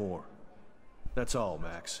anyone anymore. That's all,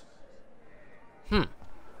 Max.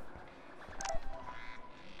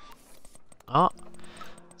 Oh,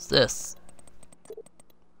 what's this?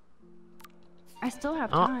 I still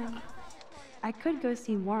have time. I could go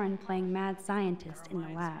see Warren playing mad scientist in the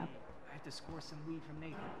lab. I had to score some weed from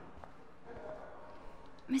Nathan.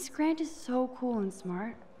 Miss Grant is so cool and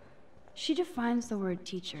smart. She defines the word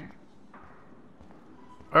teacher.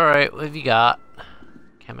 Alright, what have you got?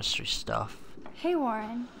 Chemistry stuff. Hey,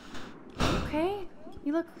 Warren. Okay?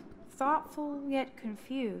 You look thoughtful yet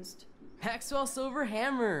confused. Maxwell Silver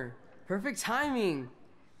Hammer. Perfect timing.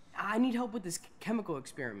 I need help with this chemical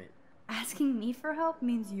experiment. Asking me for help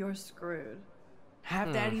means you're screwed.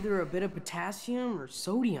 Have to add either a bit of potassium or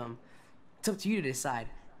sodium. It's up to you to decide,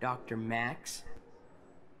 Dr. Max.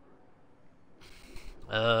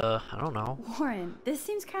 I don't know. Warren, this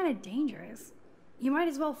seems kind of dangerous. You might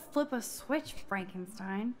as well flip a switch,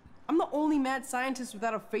 Frankenstein. I'm the only mad scientist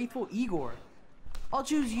without a faithful Igor. I'll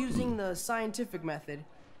choose using the scientific method.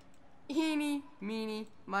 Eeny, meeny,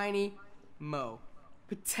 miny, mo.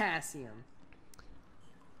 Potassium.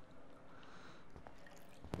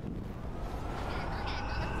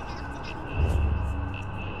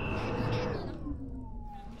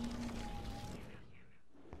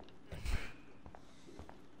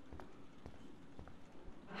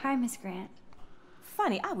 Hi, Miss Grant.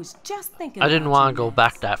 Funny, I was just thinking I didn't about want you, to go Max.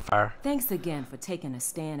 back that far. Thanks again for taking a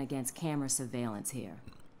stand against camera surveillance here.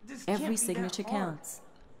 This can't Every be that signature hard. counts.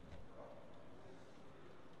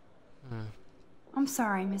 I'm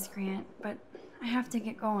sorry, Miss Grant, but I have to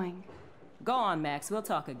get going. Go on, Max. We'll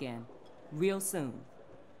talk again. Real soon.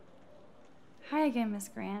 Hi again, Miss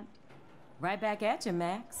Grant. Right back at you,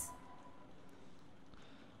 Max.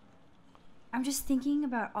 I'm just thinking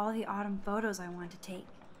about all the autumn photos I want to take.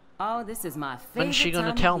 Oh, this is my favorite When's she gonna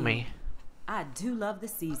time of tell year. me? I do love the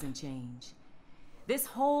season change. This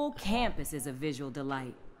whole campus is a visual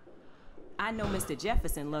delight. I know Mr.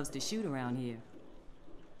 Jefferson loves to shoot around here.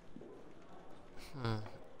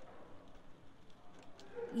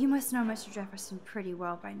 You must know Mr. Jefferson pretty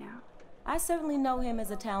well by now. I certainly know him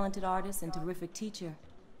as a talented artist and terrific teacher.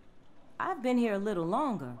 I've been here a little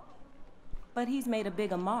longer, but he's made a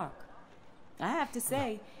bigger mark. I have to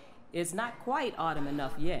say, it's not quite autumn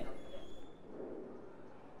enough yet.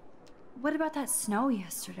 What about that snow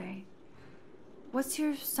yesterday? What's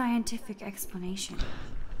your scientific explanation?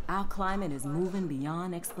 Our climate is moving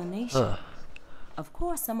beyond explanation. Of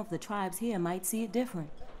course, some of the tribes here might see it different.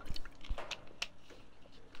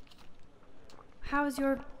 How's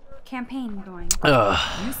your campaign going?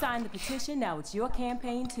 You signed the petition, now it's your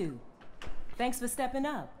campaign too. Thanks for stepping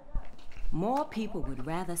up. More people would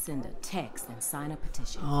rather send a text than sign a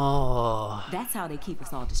petition. That's how they keep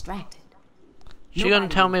us all distracted. She gonna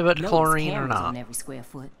tell me about the chlorine or not? On every square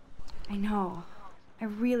foot. I know. I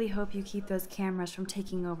really hope you keep those cameras from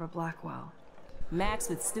taking over Blackwell. Max,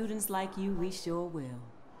 with students like you, we sure will.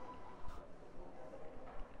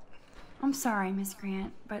 I'm sorry, Miss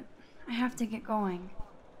Grant, but I have to get going.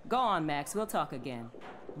 Go on, Max. We'll talk again.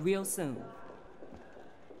 Real soon.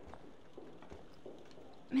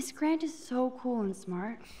 Miss Grant is so cool and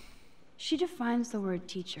smart. She defines the word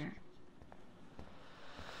teacher.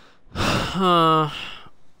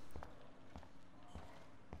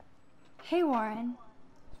 Hey, Warren.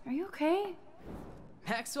 Are you okay?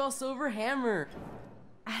 Maxwell Silverhammer.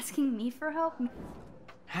 Asking me for help?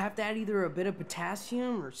 Have to add either a bit of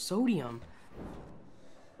potassium or sodium.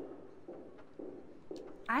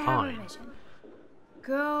 I have a vision.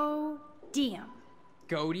 Go-dium.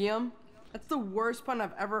 Godium? That's the worst pun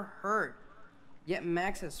I've ever heard. Yet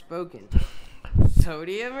Max has spoken.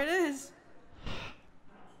 Sodium it is.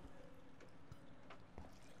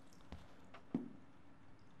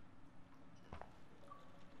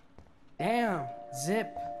 Damn.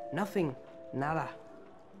 Zip. Nothing. Nada.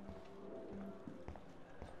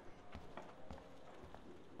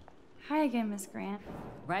 Hi again, Miss Grant.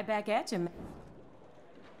 Right back at you.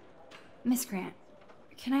 Miss Grant,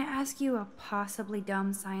 can I ask you a possibly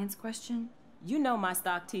dumb science question? You know my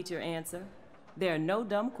stock teacher answer. There are no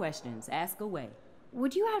dumb questions. Ask away.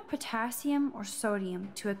 Would you add potassium or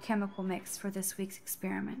sodium to a chemical mix for this week's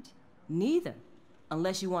experiment? Neither.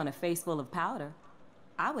 Unless you want a face full of powder.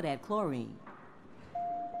 I would add chlorine.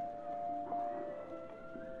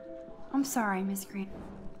 I'm sorry, Miss Grant.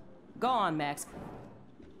 Go on, Max.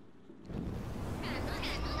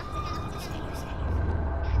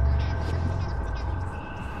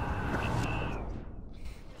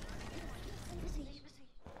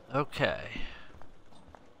 Okay.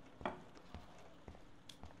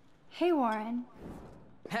 Hey, Warren.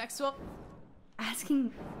 Maxwell?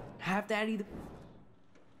 Asking... Have to add either...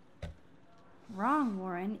 Wrong,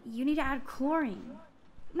 Warren. You need to add chlorine.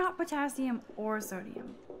 Not potassium or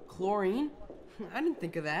sodium. Chlorine? I didn't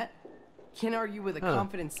think of that. Can't argue with a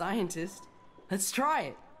confident scientist. Let's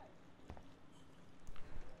try it.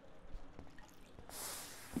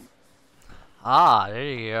 Ah, there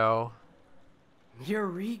you go.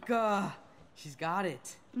 Eureka! She's got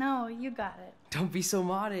it. No, you got it. Don't be so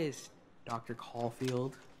modest, Dr.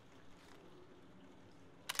 Caulfield.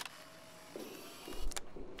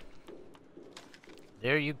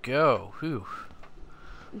 There you go. Whew.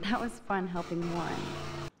 That was fun helping Warren.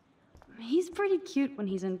 He's pretty cute when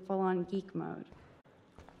he's in full-on geek mode.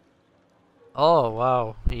 Oh,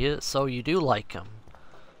 wow. He is, so you do like him.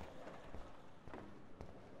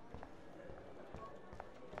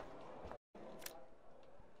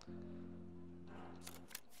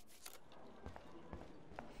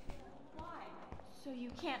 So you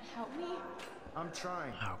can't help me? I'm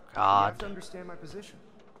trying. Oh, You God. have to understand my position.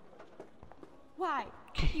 Why?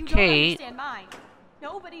 You don't Kate. understand mine.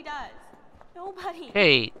 Nobody does. Nobody.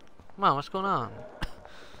 Kate. Come on, what's going on?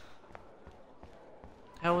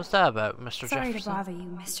 How was that about, Mr. Sorry Jefferson? to bother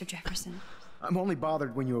you, Mr. Jefferson. I'm only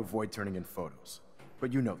bothered when you avoid turning in photos.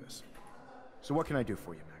 But you know this. So what can I do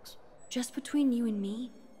for you, Max? Just between you and me,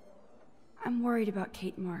 I'm worried about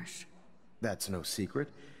Kate Marsh. That's no secret.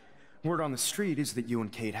 Word on the street is that you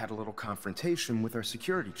and Kate had a little confrontation with our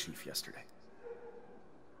security chief yesterday.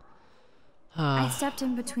 I stepped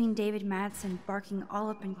in between David Madsen barking all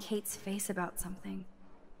up in Kate's face about something.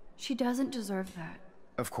 She doesn't deserve that.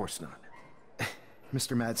 Of course not.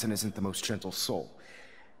 Mr. Madsen isn't the most gentle soul.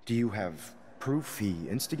 Do you have proof he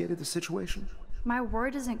instigated the situation? My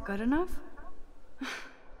word isn't good enough?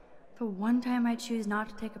 The one time I choose not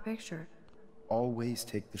to take a picture. Always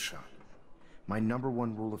take the shot. My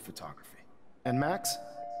 #1 rule of photography. And Max,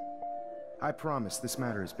 I promise this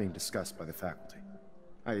matter is being discussed by the faculty.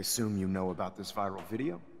 I assume you know about this viral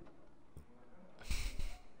video?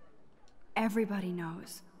 Everybody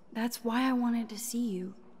knows. That's why I wanted to see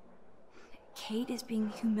you. Kate is being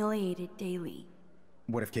humiliated daily.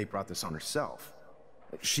 What if Kate brought this on herself?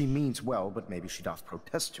 She means well, but maybe she doth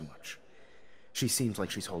protest too much. She seems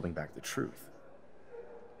like she's holding back the truth.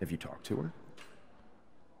 Have you talked to her?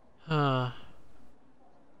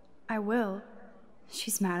 I will.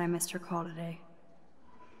 She's mad I missed her call today.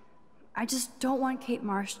 I just don't want Kate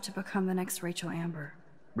Marsh to become the next Rachel Amber.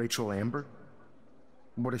 Rachel Amber?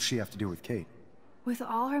 What does she have to do with Kate? With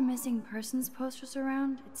all her missing persons posters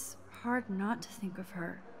around, it's hard not to think of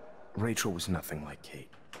her. Rachel was nothing like Kate.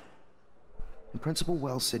 And Principal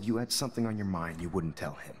Wells said you had something on your mind you wouldn't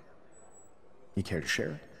tell him. You care to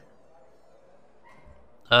share it?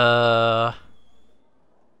 Not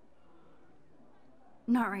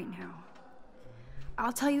right now.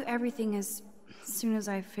 I'll tell you everything as soon as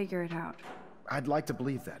I figure it out. I'd like to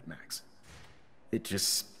believe that, Max. It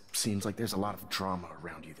just seems like there's a lot of drama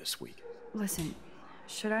around you this week. Listen,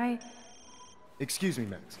 should I... Excuse me,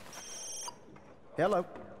 Max. Hello?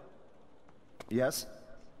 Yes?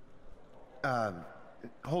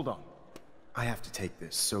 Hold on. I have to take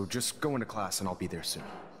this, so just go into class and I'll be there soon.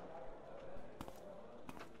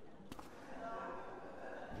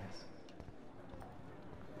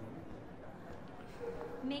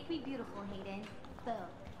 Make me beautiful, Hayden. Boom.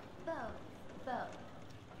 Boom. Boom.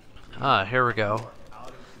 Ah, here we go. Out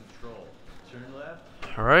of control. Turn left.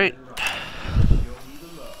 All right.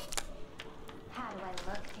 How do I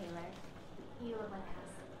look, Taylor? You look like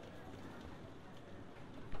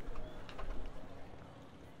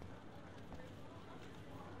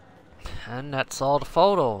us. And that's all the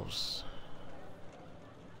photos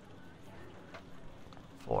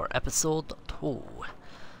for episode 2.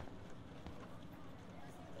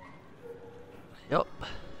 Yep,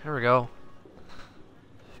 here we go.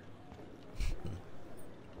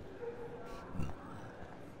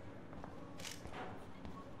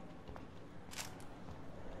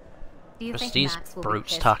 Do you What's think these Max will brutes be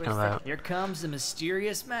pissed talking we're about? Here comes the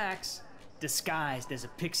mysterious Max, disguised as a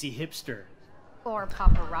pixie hipster. Or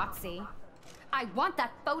paparazzi. I want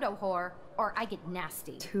that photo whore, or I get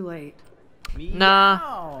nasty. Too late. Nah.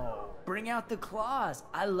 Meow. Bring out the claws.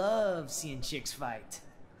 I love seeing chicks fight.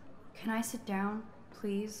 Can I sit down,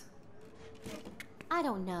 please? I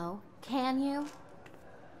don't know. Can you?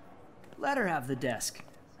 Let her have the desk.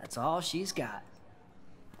 That's all she's got.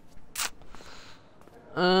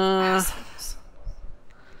 Yeah,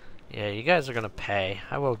 you guys are gonna pay.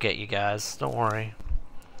 I will get you guys. Don't worry.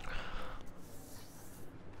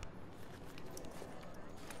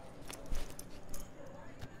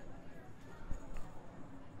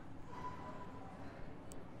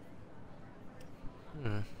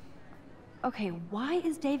 Okay, why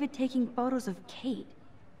is David taking photos of Kate?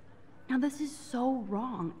 Now this is so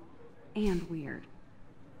wrong and weird.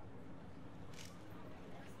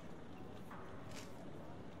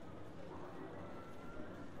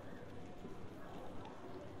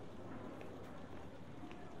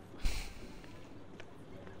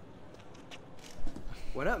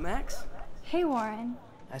 What up, Max? Hey, Warren.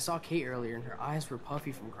 I saw Kate earlier and her eyes were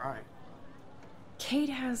puffy from crying. Kate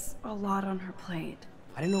has a lot on her plate.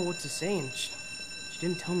 I didn't know what to say and she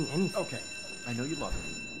didn't tell me anything. Okay, I know you love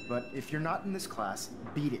her, but if you're not in this class,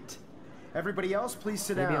 beat it. Everybody else, please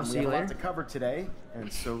sit Maybe down. I'll see We have you a lot later. to cover today,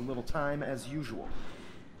 and so little time as usual.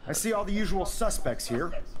 I see all the usual suspects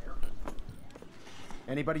here.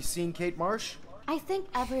 Anybody seen Kate Marsh? I think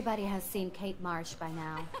everybody has seen Kate Marsh by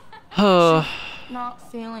now.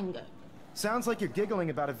 Not feeling good. Sounds like you're giggling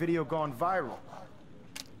about a video gone viral.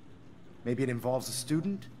 Maybe it involves a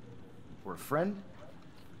student? Or a friend?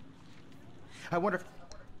 I wonder...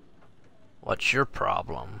 What's your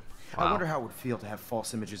problem? I wonder how it would feel to have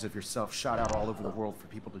false images of yourself shot out all over the world for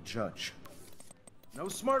people to judge. No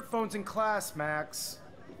smartphones in class, Max.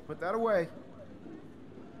 Put that away.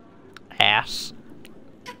 Ass.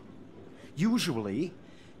 Usually,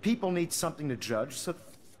 people need something to judge, so...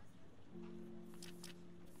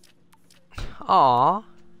 Aww.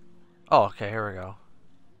 Oh, okay, here we go.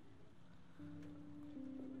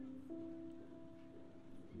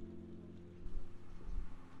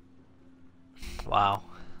 Wow.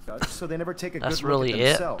 So they never take a That's good look really at it?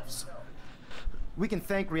 themselves. We can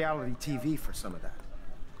thank reality TV for some of that.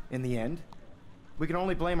 In the end, we can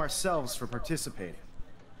only blame ourselves for participating.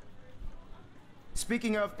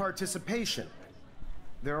 Speaking of participation,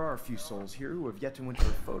 there are a few souls here who have yet to enter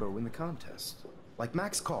a photo in the contest. Like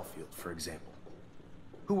Max Caulfield, for example.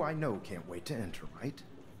 Who I know can't wait to enter, right?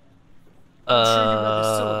 I'm sure you read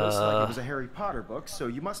the syllabus like it was a Harry Potter book, so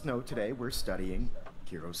you must know today we're studying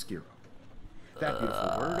Chiaroscuro. That beautiful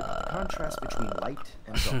word about the contrast between light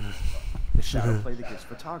and dark. The shadow play that gives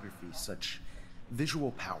photography such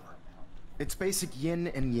visual power. It's basic yin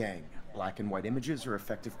and yang. Black and white images are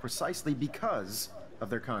effective precisely because of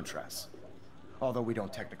their contrast. Although we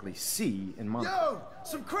don't technically see in mono. Yo!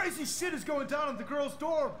 Some crazy shit is going down in the girls'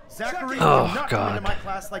 dorm! Zachary, do Oh, not come into God. my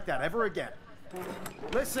class like that ever again.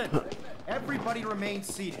 Listen, everybody remain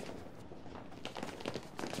seated.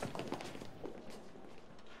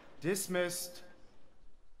 Dismissed.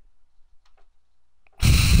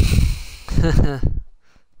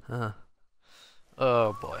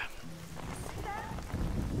 Oh boy.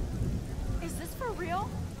 Is this for real?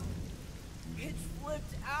 It's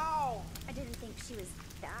flipped out. I didn't think she was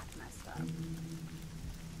that messed up.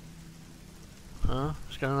 Huh?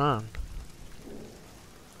 What's going on?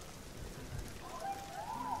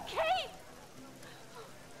 Kate!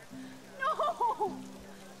 No!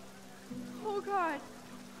 Oh God.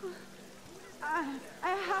 I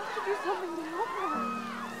have to do something to help her.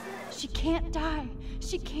 She can't die.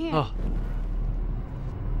 She can't. Oh.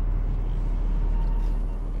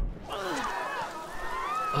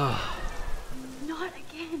 Oh. Not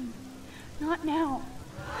again. Not now.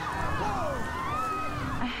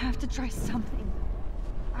 I have to try something.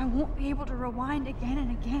 I won't be able to rewind again and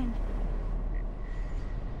again.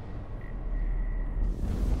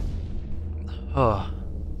 Oh.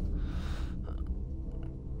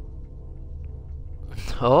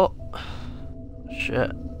 Oh.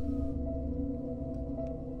 Shit.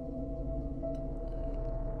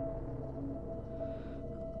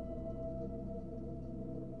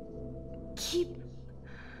 Keep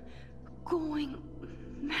going,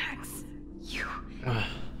 Max. You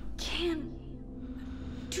can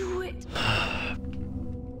do it.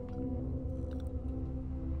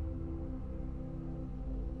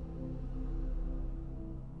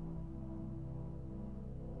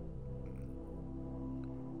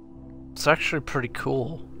 It's actually pretty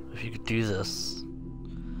cool if you could do this.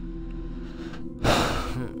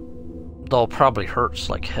 Though it probably hurts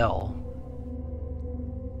like hell.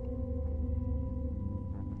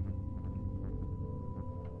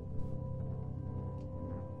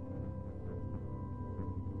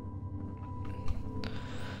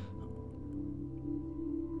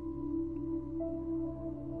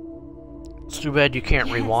 It's too bad you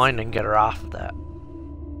can't rewind and get her off of that.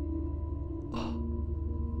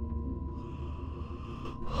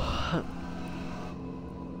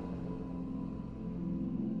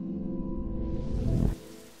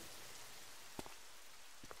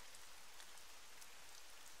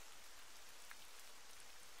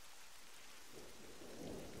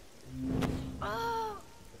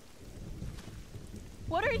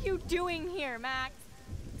 What are you doing here, Max?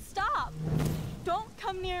 Stop! Don't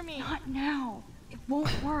come near me! Not now. It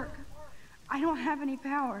won't work. I don't have any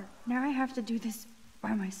power. Now I have to do this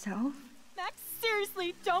by myself. Max,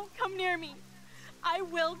 seriously, don't come near me! I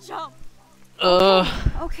will jump!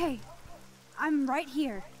 Okay. I'm right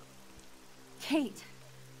here. Kate,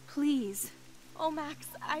 please. Oh, Max,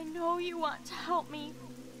 I know you want to help me.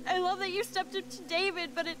 I love that you stepped up to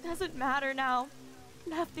David, but it doesn't matter now.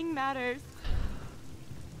 Nothing matters.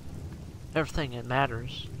 Everything that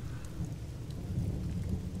matters.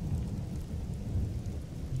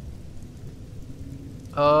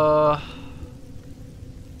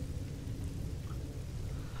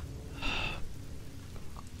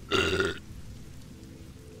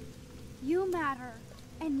 You matter,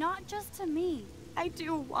 and not just to me. I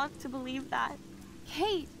do want to believe that.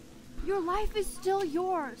 Kate, your life is still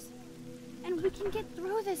yours, and we can get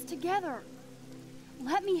through this together.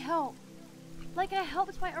 Let me help. Like I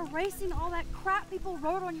helped by erasing all that crap people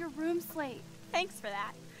wrote on your room slate. Thanks for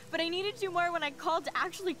that. But I needed you more when I called to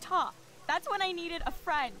actually talk. That's when I needed a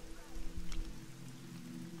friend.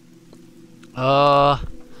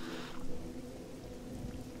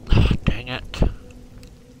 Dang it.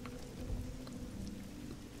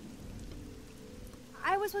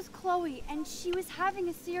 I was with Chloe, and she was having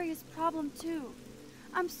a serious problem too.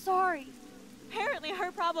 I'm sorry. Apparently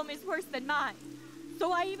her problem is worse than mine. So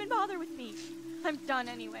why even bother with me? I'm done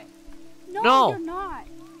anyway. No, you're not.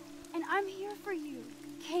 And I'm here for you.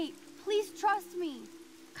 Kate, please trust me.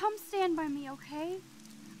 Come stand by me, okay?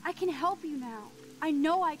 I can help you now. I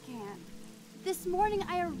know I can. This morning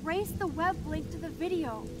I erased the web link to the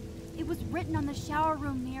video. It was written on the shower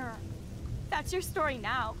room mirror. That's your story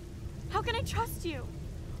now. How can I trust you?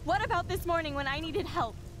 What about this morning when I needed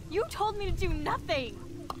help? You told me to do nothing.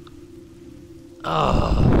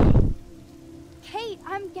 Kate,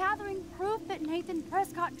 I'm gathering proof that Nathan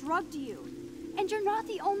Prescott drugged you. And you're not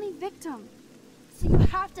the only victim. So you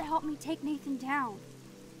have to help me take Nathan down.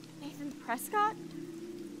 Nathan Prescott?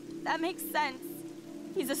 That makes sense.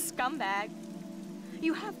 He's a scumbag.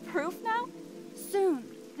 You have proof now? Soon,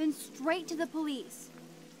 then straight to the police.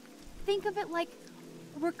 Think of it like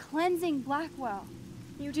we're cleansing Blackwell.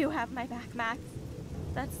 You do have my back, Max.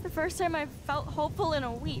 That's the first time I've felt hopeful in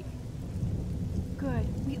a week.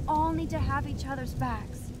 Good. We all need to have each other's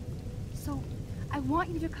backs. So, I want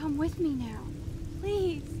you to come with me now.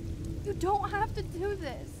 Please. You don't have to do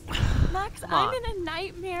this. Max, I'm in a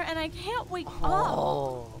nightmare and I can't wake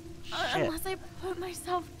up. Shit. Unless I put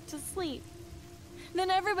myself to sleep. Then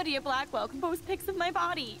everybody at Blackwell can post pics of my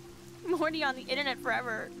body. I'm already on the internet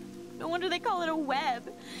forever. No wonder they call it a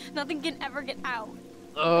web. Nothing can ever get out.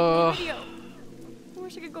 Video. I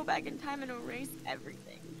wish I could go back in time and erase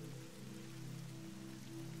everything.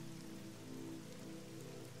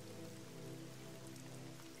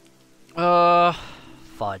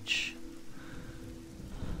 Fudge.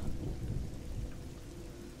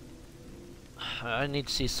 I need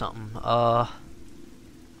to see something.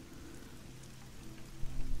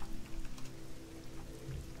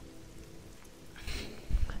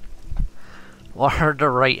 What are the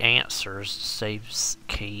right answers to save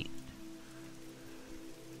Kate?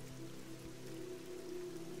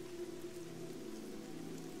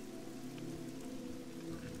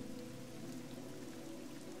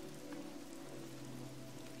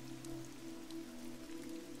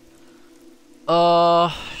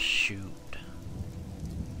 Shoot.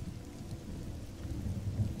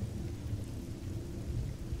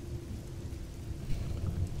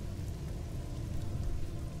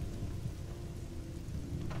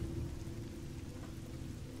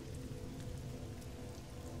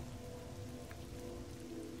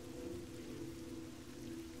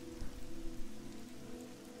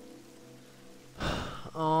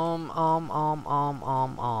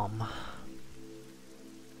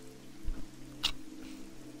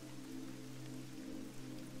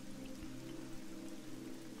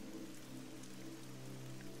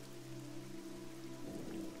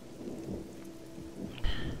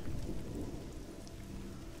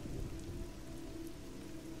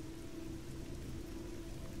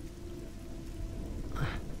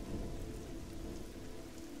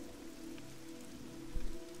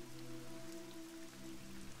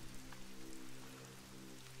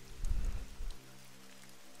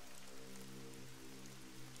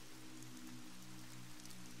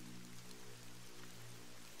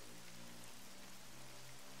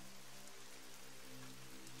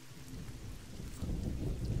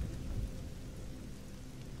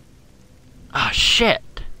 Ah, shit.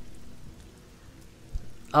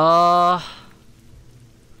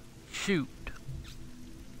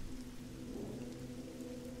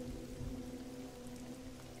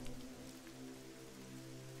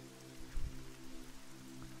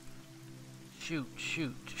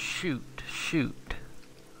 Shoot. Shoot.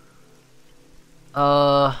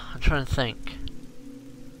 I'm trying to think.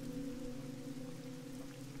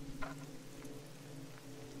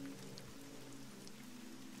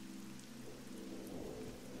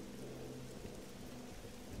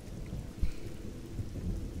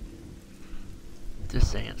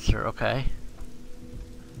 This answer, okay.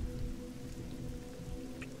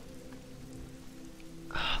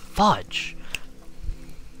 Fudge.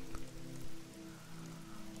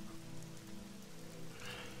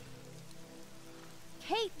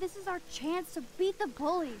 Kate, this is our chance to beat the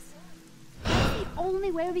bullies. That's the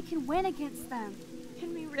only way we can win against them.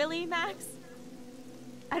 Can we really, Max?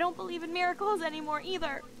 I don't believe in miracles anymore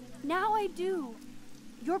either. Now I do.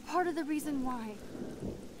 You're part of the reason why.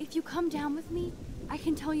 If you come down with me, I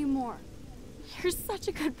can tell you more. You're such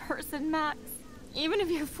a good person, Max. Even if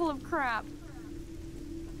you're full of crap.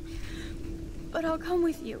 But I'll come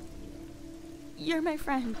with you. You're my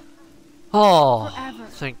friend. Oh, forever.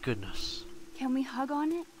 Thank goodness. Can we hug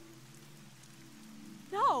on it?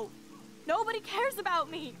 No. Nobody cares about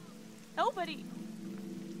me. Nobody.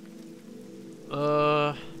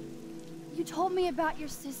 You told me about your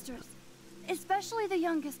sisters, especially the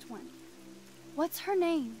youngest one. What's her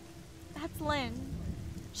name? That's Lynn.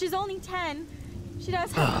 She's only 10. She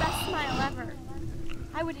does have the best smile ever.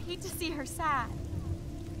 I would hate to see her sad.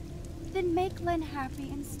 Then make Lynn happy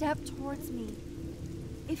and step towards me.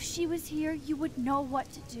 If she was here, you would know what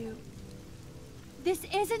to do. This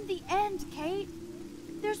isn't the end, Kate.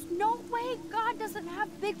 There's no way God doesn't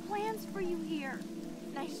have big plans for you here.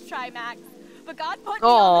 Nice try, Max. But God put me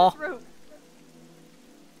on this roof.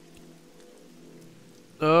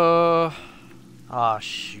 Ah,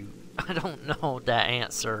 shoot. I don't know that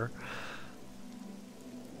answer.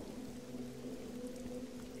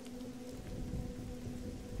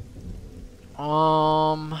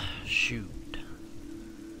 Shoot.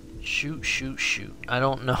 Shoot. I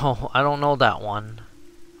don't know. I don't know that one.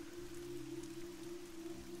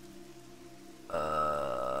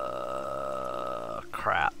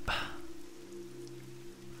 crap.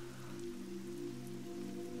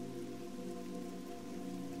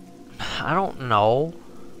 I don't know.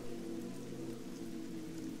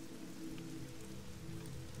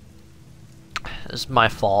 It's my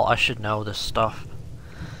fault. I should know this stuff.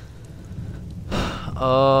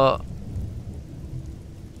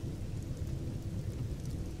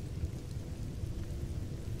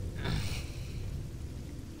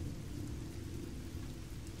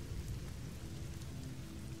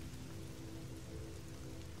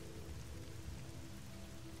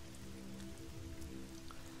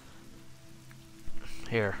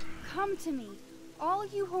 Here. Come to me, all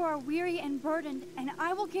you who are weary and burdened, and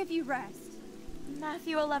I will give you rest.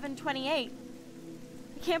 Matthew 11:28.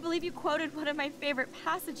 I can't believe you quoted one of my favorite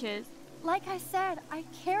passages. Like I said, I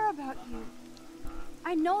care about you.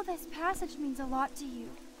 I know this passage means a lot to you.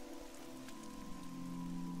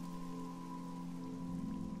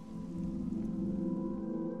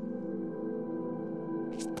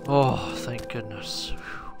 Oh, thank goodness.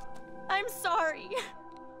 I'm sorry.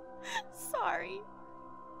 Sorry.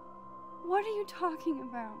 What are you talking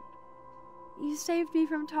about? You saved me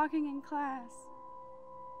from talking in class.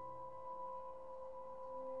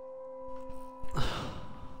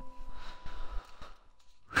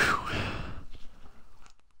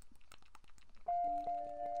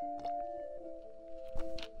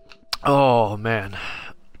 Oh, man.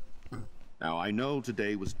 Now, I know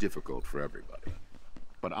today was difficult for everybody,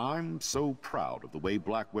 but I'm so proud of the way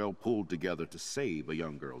Blackwell pulled together to save a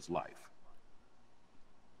young girl's life.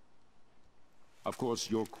 Of course,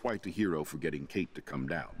 you're quite a hero for getting Kate to come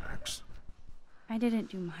down, Max. I didn't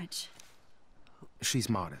do much. She's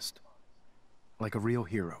modest. Like a real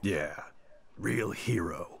hero. Yeah, real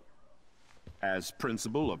hero. As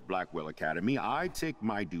principal of Blackwell Academy, I take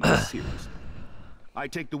my duties seriously. I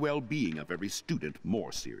take the well-being of every student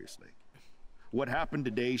more seriously. What happened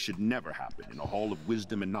today should never happen in a hall of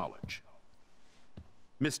wisdom and knowledge.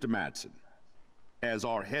 Mr. Madsen, as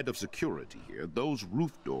our head of security here, those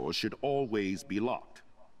roof doors should always be locked.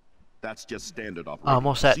 That's just standard operating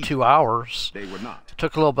Almost at procedure. 2 hours. They were not.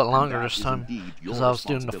 Took a little bit longer And that this is time indeed your because I was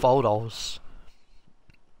doing the photos.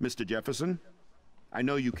 Mr. Jefferson, I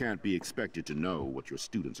know you can't be expected to know what your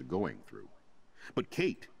students are going through, but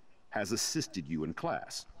Kate has assisted you in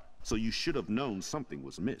class, so you should have known something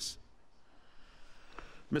was amiss.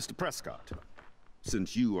 Mr. Prescott,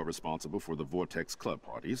 since you are responsible for the Vortex Club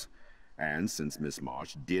parties, and since Miss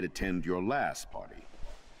Marsh did attend your last party,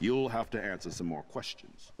 you'll have to answer some more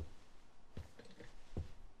questions.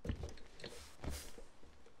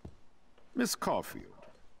 Miss Caulfield,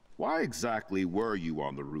 why exactly were you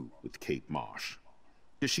on the roof with Kate Marsh?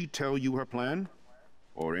 Did she tell you her plan?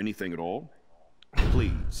 Or anything at all?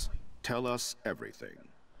 Please, tell us everything.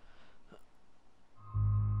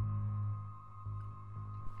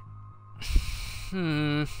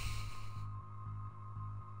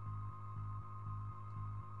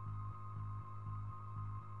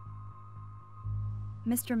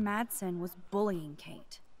 Mr. Madsen was bullying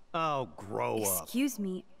Kate. Oh, grow up. Excuse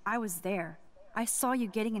me, I was there. I saw you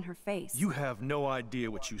getting in her face. You have no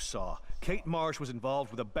idea what you saw. Kate Marsh was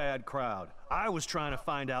involved with a bad crowd. I was trying to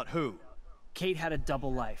find out who. Kate had a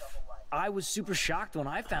double life. I was super shocked when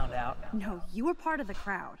I found out. No, you were part of the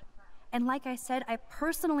crowd. And like I said, I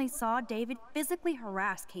personally saw David physically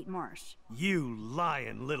harass Kate Marsh. You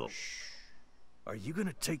lying little... Are you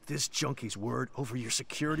gonna take this junkie's word over your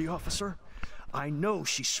security officer? I know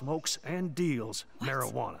she smokes and deals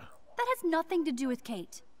marijuana. That has nothing to do with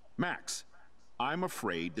Kate. Max, I'm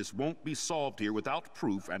afraid this won't be solved here without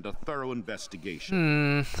proof and a thorough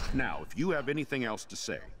investigation. Now, if you have anything else to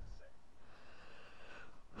say.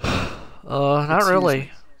 Not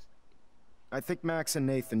really. I think Max and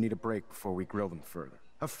Nathan need a break before we grill them further.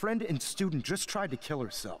 A friend and student just tried to kill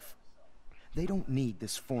herself. They don't need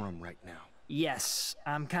this forum right now. Yes,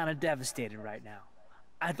 I'm kind of devastated right now.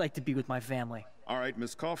 I'd like to be with my family. All right,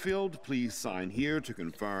 Miss Caulfield, please sign here to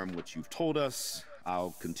confirm what you've told us.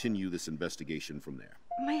 I'll continue this investigation from there.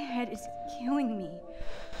 My head is killing me,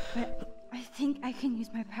 but I think I can use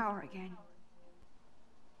my power again.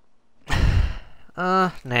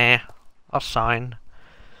 Nah. I'll sign.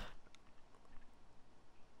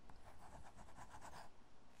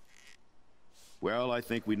 Well, I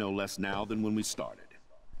think we know less now than when we started.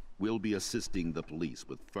 We'll be assisting the police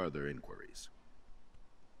with further inquiries.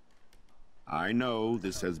 I know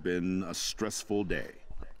this has been a stressful day.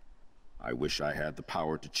 I wish I had the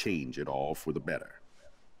power to change it all for the better.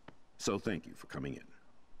 So thank you for coming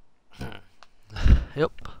in.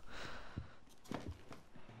 Yep.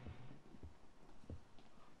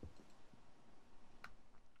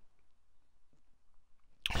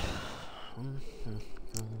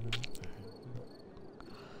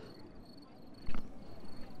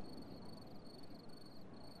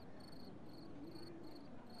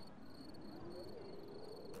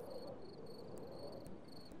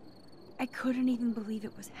 I couldn't even believe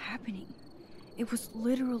it was happening. It was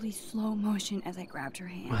literally slow motion as I grabbed her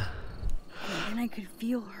hand. And then I could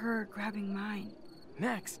feel her grabbing mine.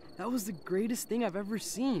 Max, that was the greatest thing I've ever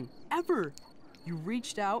seen. Ever! You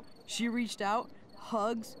reached out, she reached out,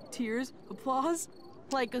 hugs, tears, applause.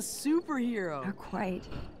 Like a superhero. Not quite.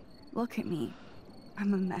 Look at me.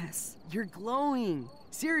 I'm a mess. You're glowing.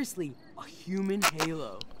 Seriously, a human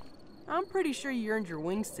halo. I'm pretty sure you earned your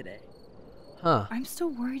wings today. Huh. I'm still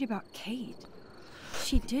worried about Kate.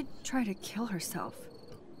 She did try to kill herself.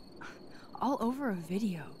 All over a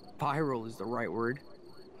video. Viral is the right word.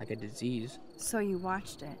 Like a disease. So you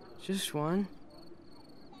watched it? Just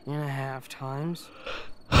 1.5 times.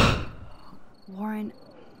 Warren,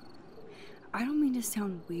 I don't mean to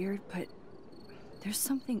sound weird, but there's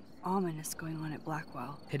something ominous going on at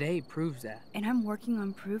Blackwell. Today proves that. And I'm working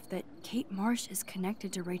on proof that Kate Marsh is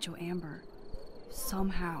connected to Rachel Amber.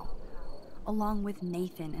 Somehow. Along with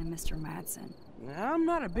Nathan and Mr. Madsen. I'm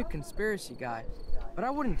not a big conspiracy guy, but I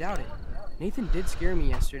wouldn't doubt it. Nathan did scare me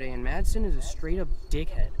yesterday, and Madsen is a straight-up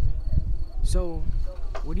dickhead. So,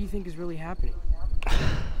 what do you think is really happening?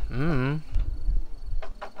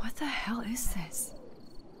 What the hell is this?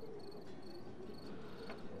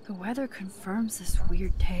 The weather confirms this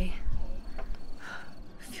weird day.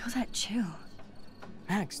 Feel that chill.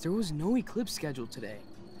 Max, there was no eclipse scheduled today.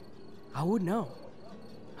 I would know.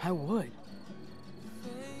 I would.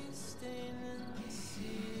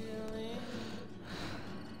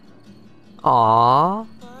 Aww.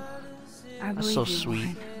 That's so sweet.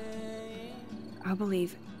 Would. I'll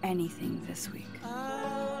believe anything this week.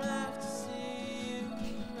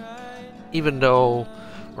 Even though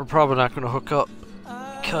we're probably not going to hook up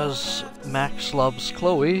because Max loves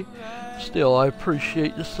Chloe, still I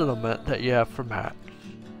appreciate the sentiment that you have for Max.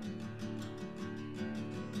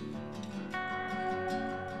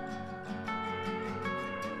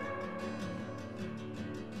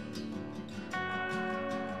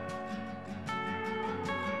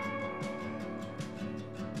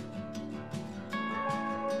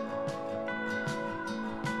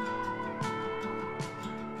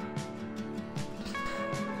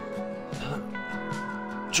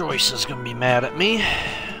 Joyce is gonna be mad at me.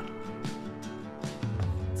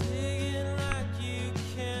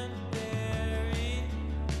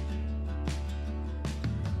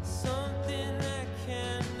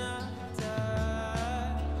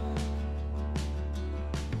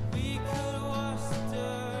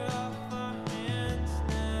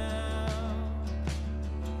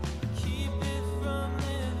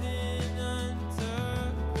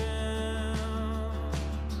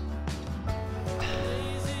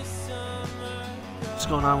 What's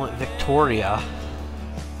going on with Victoria?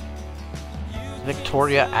 Is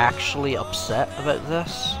Victoria actually upset about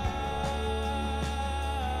this?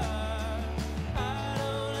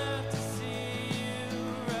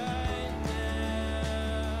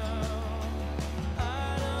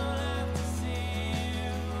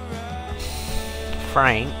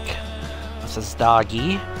 Frank, this is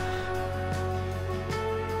Doggy.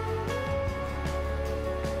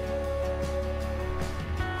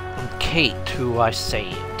 Kate, who I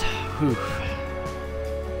saved. Oof.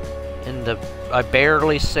 I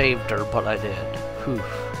barely saved her, but I did. Oof.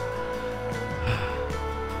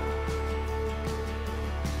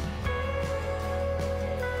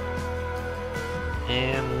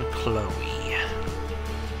 And Chloe.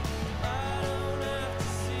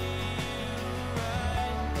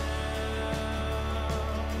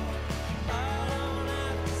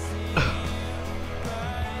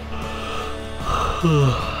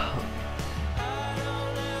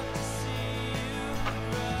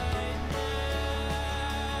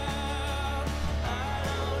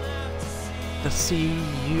 To see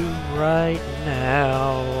you right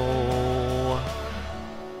now.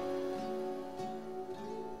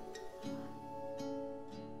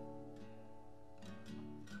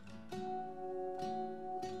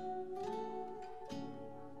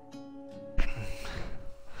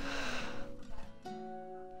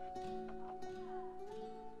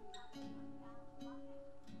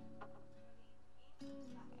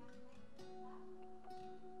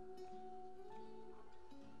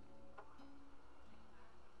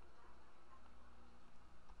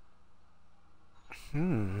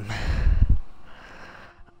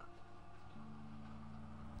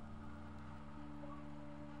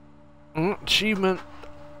 Achievement.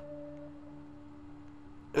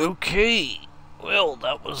 Okay. Well,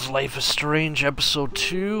 that was Life is Strange episode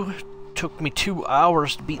 2. took me 2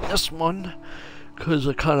 hours to beat this one, because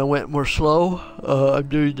I kind of went more slow. I'm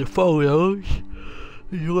doing the photos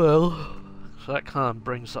as well, so that kind of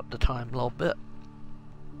brings up the time a little bit.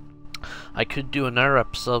 I could do another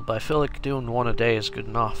episode, but I feel like doing one a day is good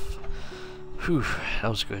enough. Whew, that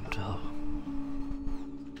was good though.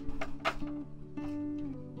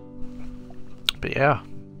 But yeah,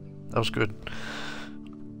 that was good.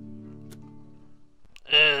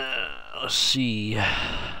 Let's see.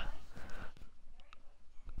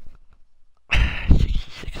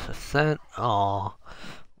 66%. Aw.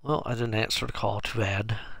 Well, I didn't answer the call, too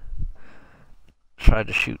bad. Tried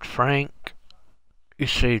to shoot Frank. He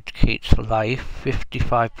saved Kate's life.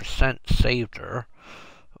 55% saved her.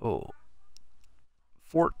 Oh.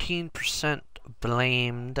 14%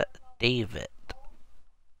 blamed David.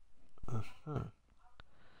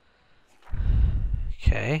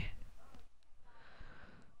 Okay.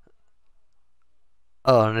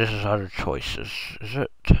 Oh, and this is other choices, is it?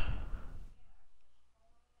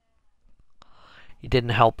 You didn't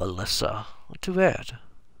help Alyssa. Well, too bad.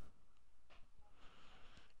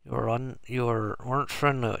 You weren't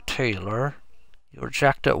friendly with Taylor. You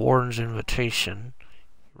rejected Warren's invitation.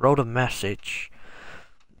 You wrote a message.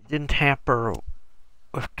 You didn't tamper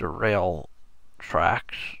with the rail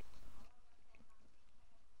tracks.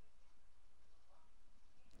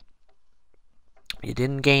 You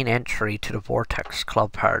didn't gain entry to the Vortex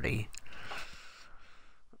Club party.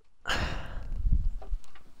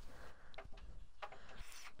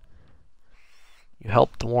 You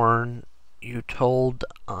helped Warren. You told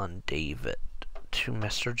on David to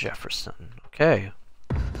Mr. Jefferson. Okay.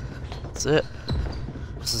 That's it.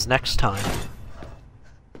 This is next time.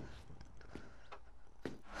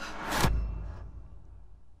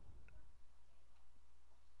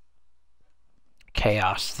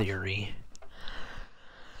 Chaos Theory.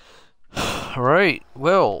 Alright,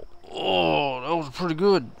 well, oh, that was pretty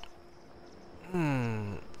good.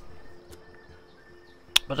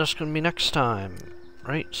 But that's gonna be next time,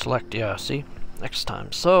 right? Select, yeah, see? Next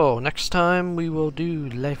time. So, next time we will do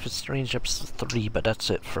Life is Strange episode 3, but that's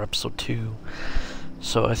it for episode 2.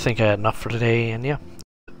 So I think I had enough for today, and yeah.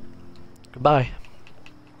 Goodbye.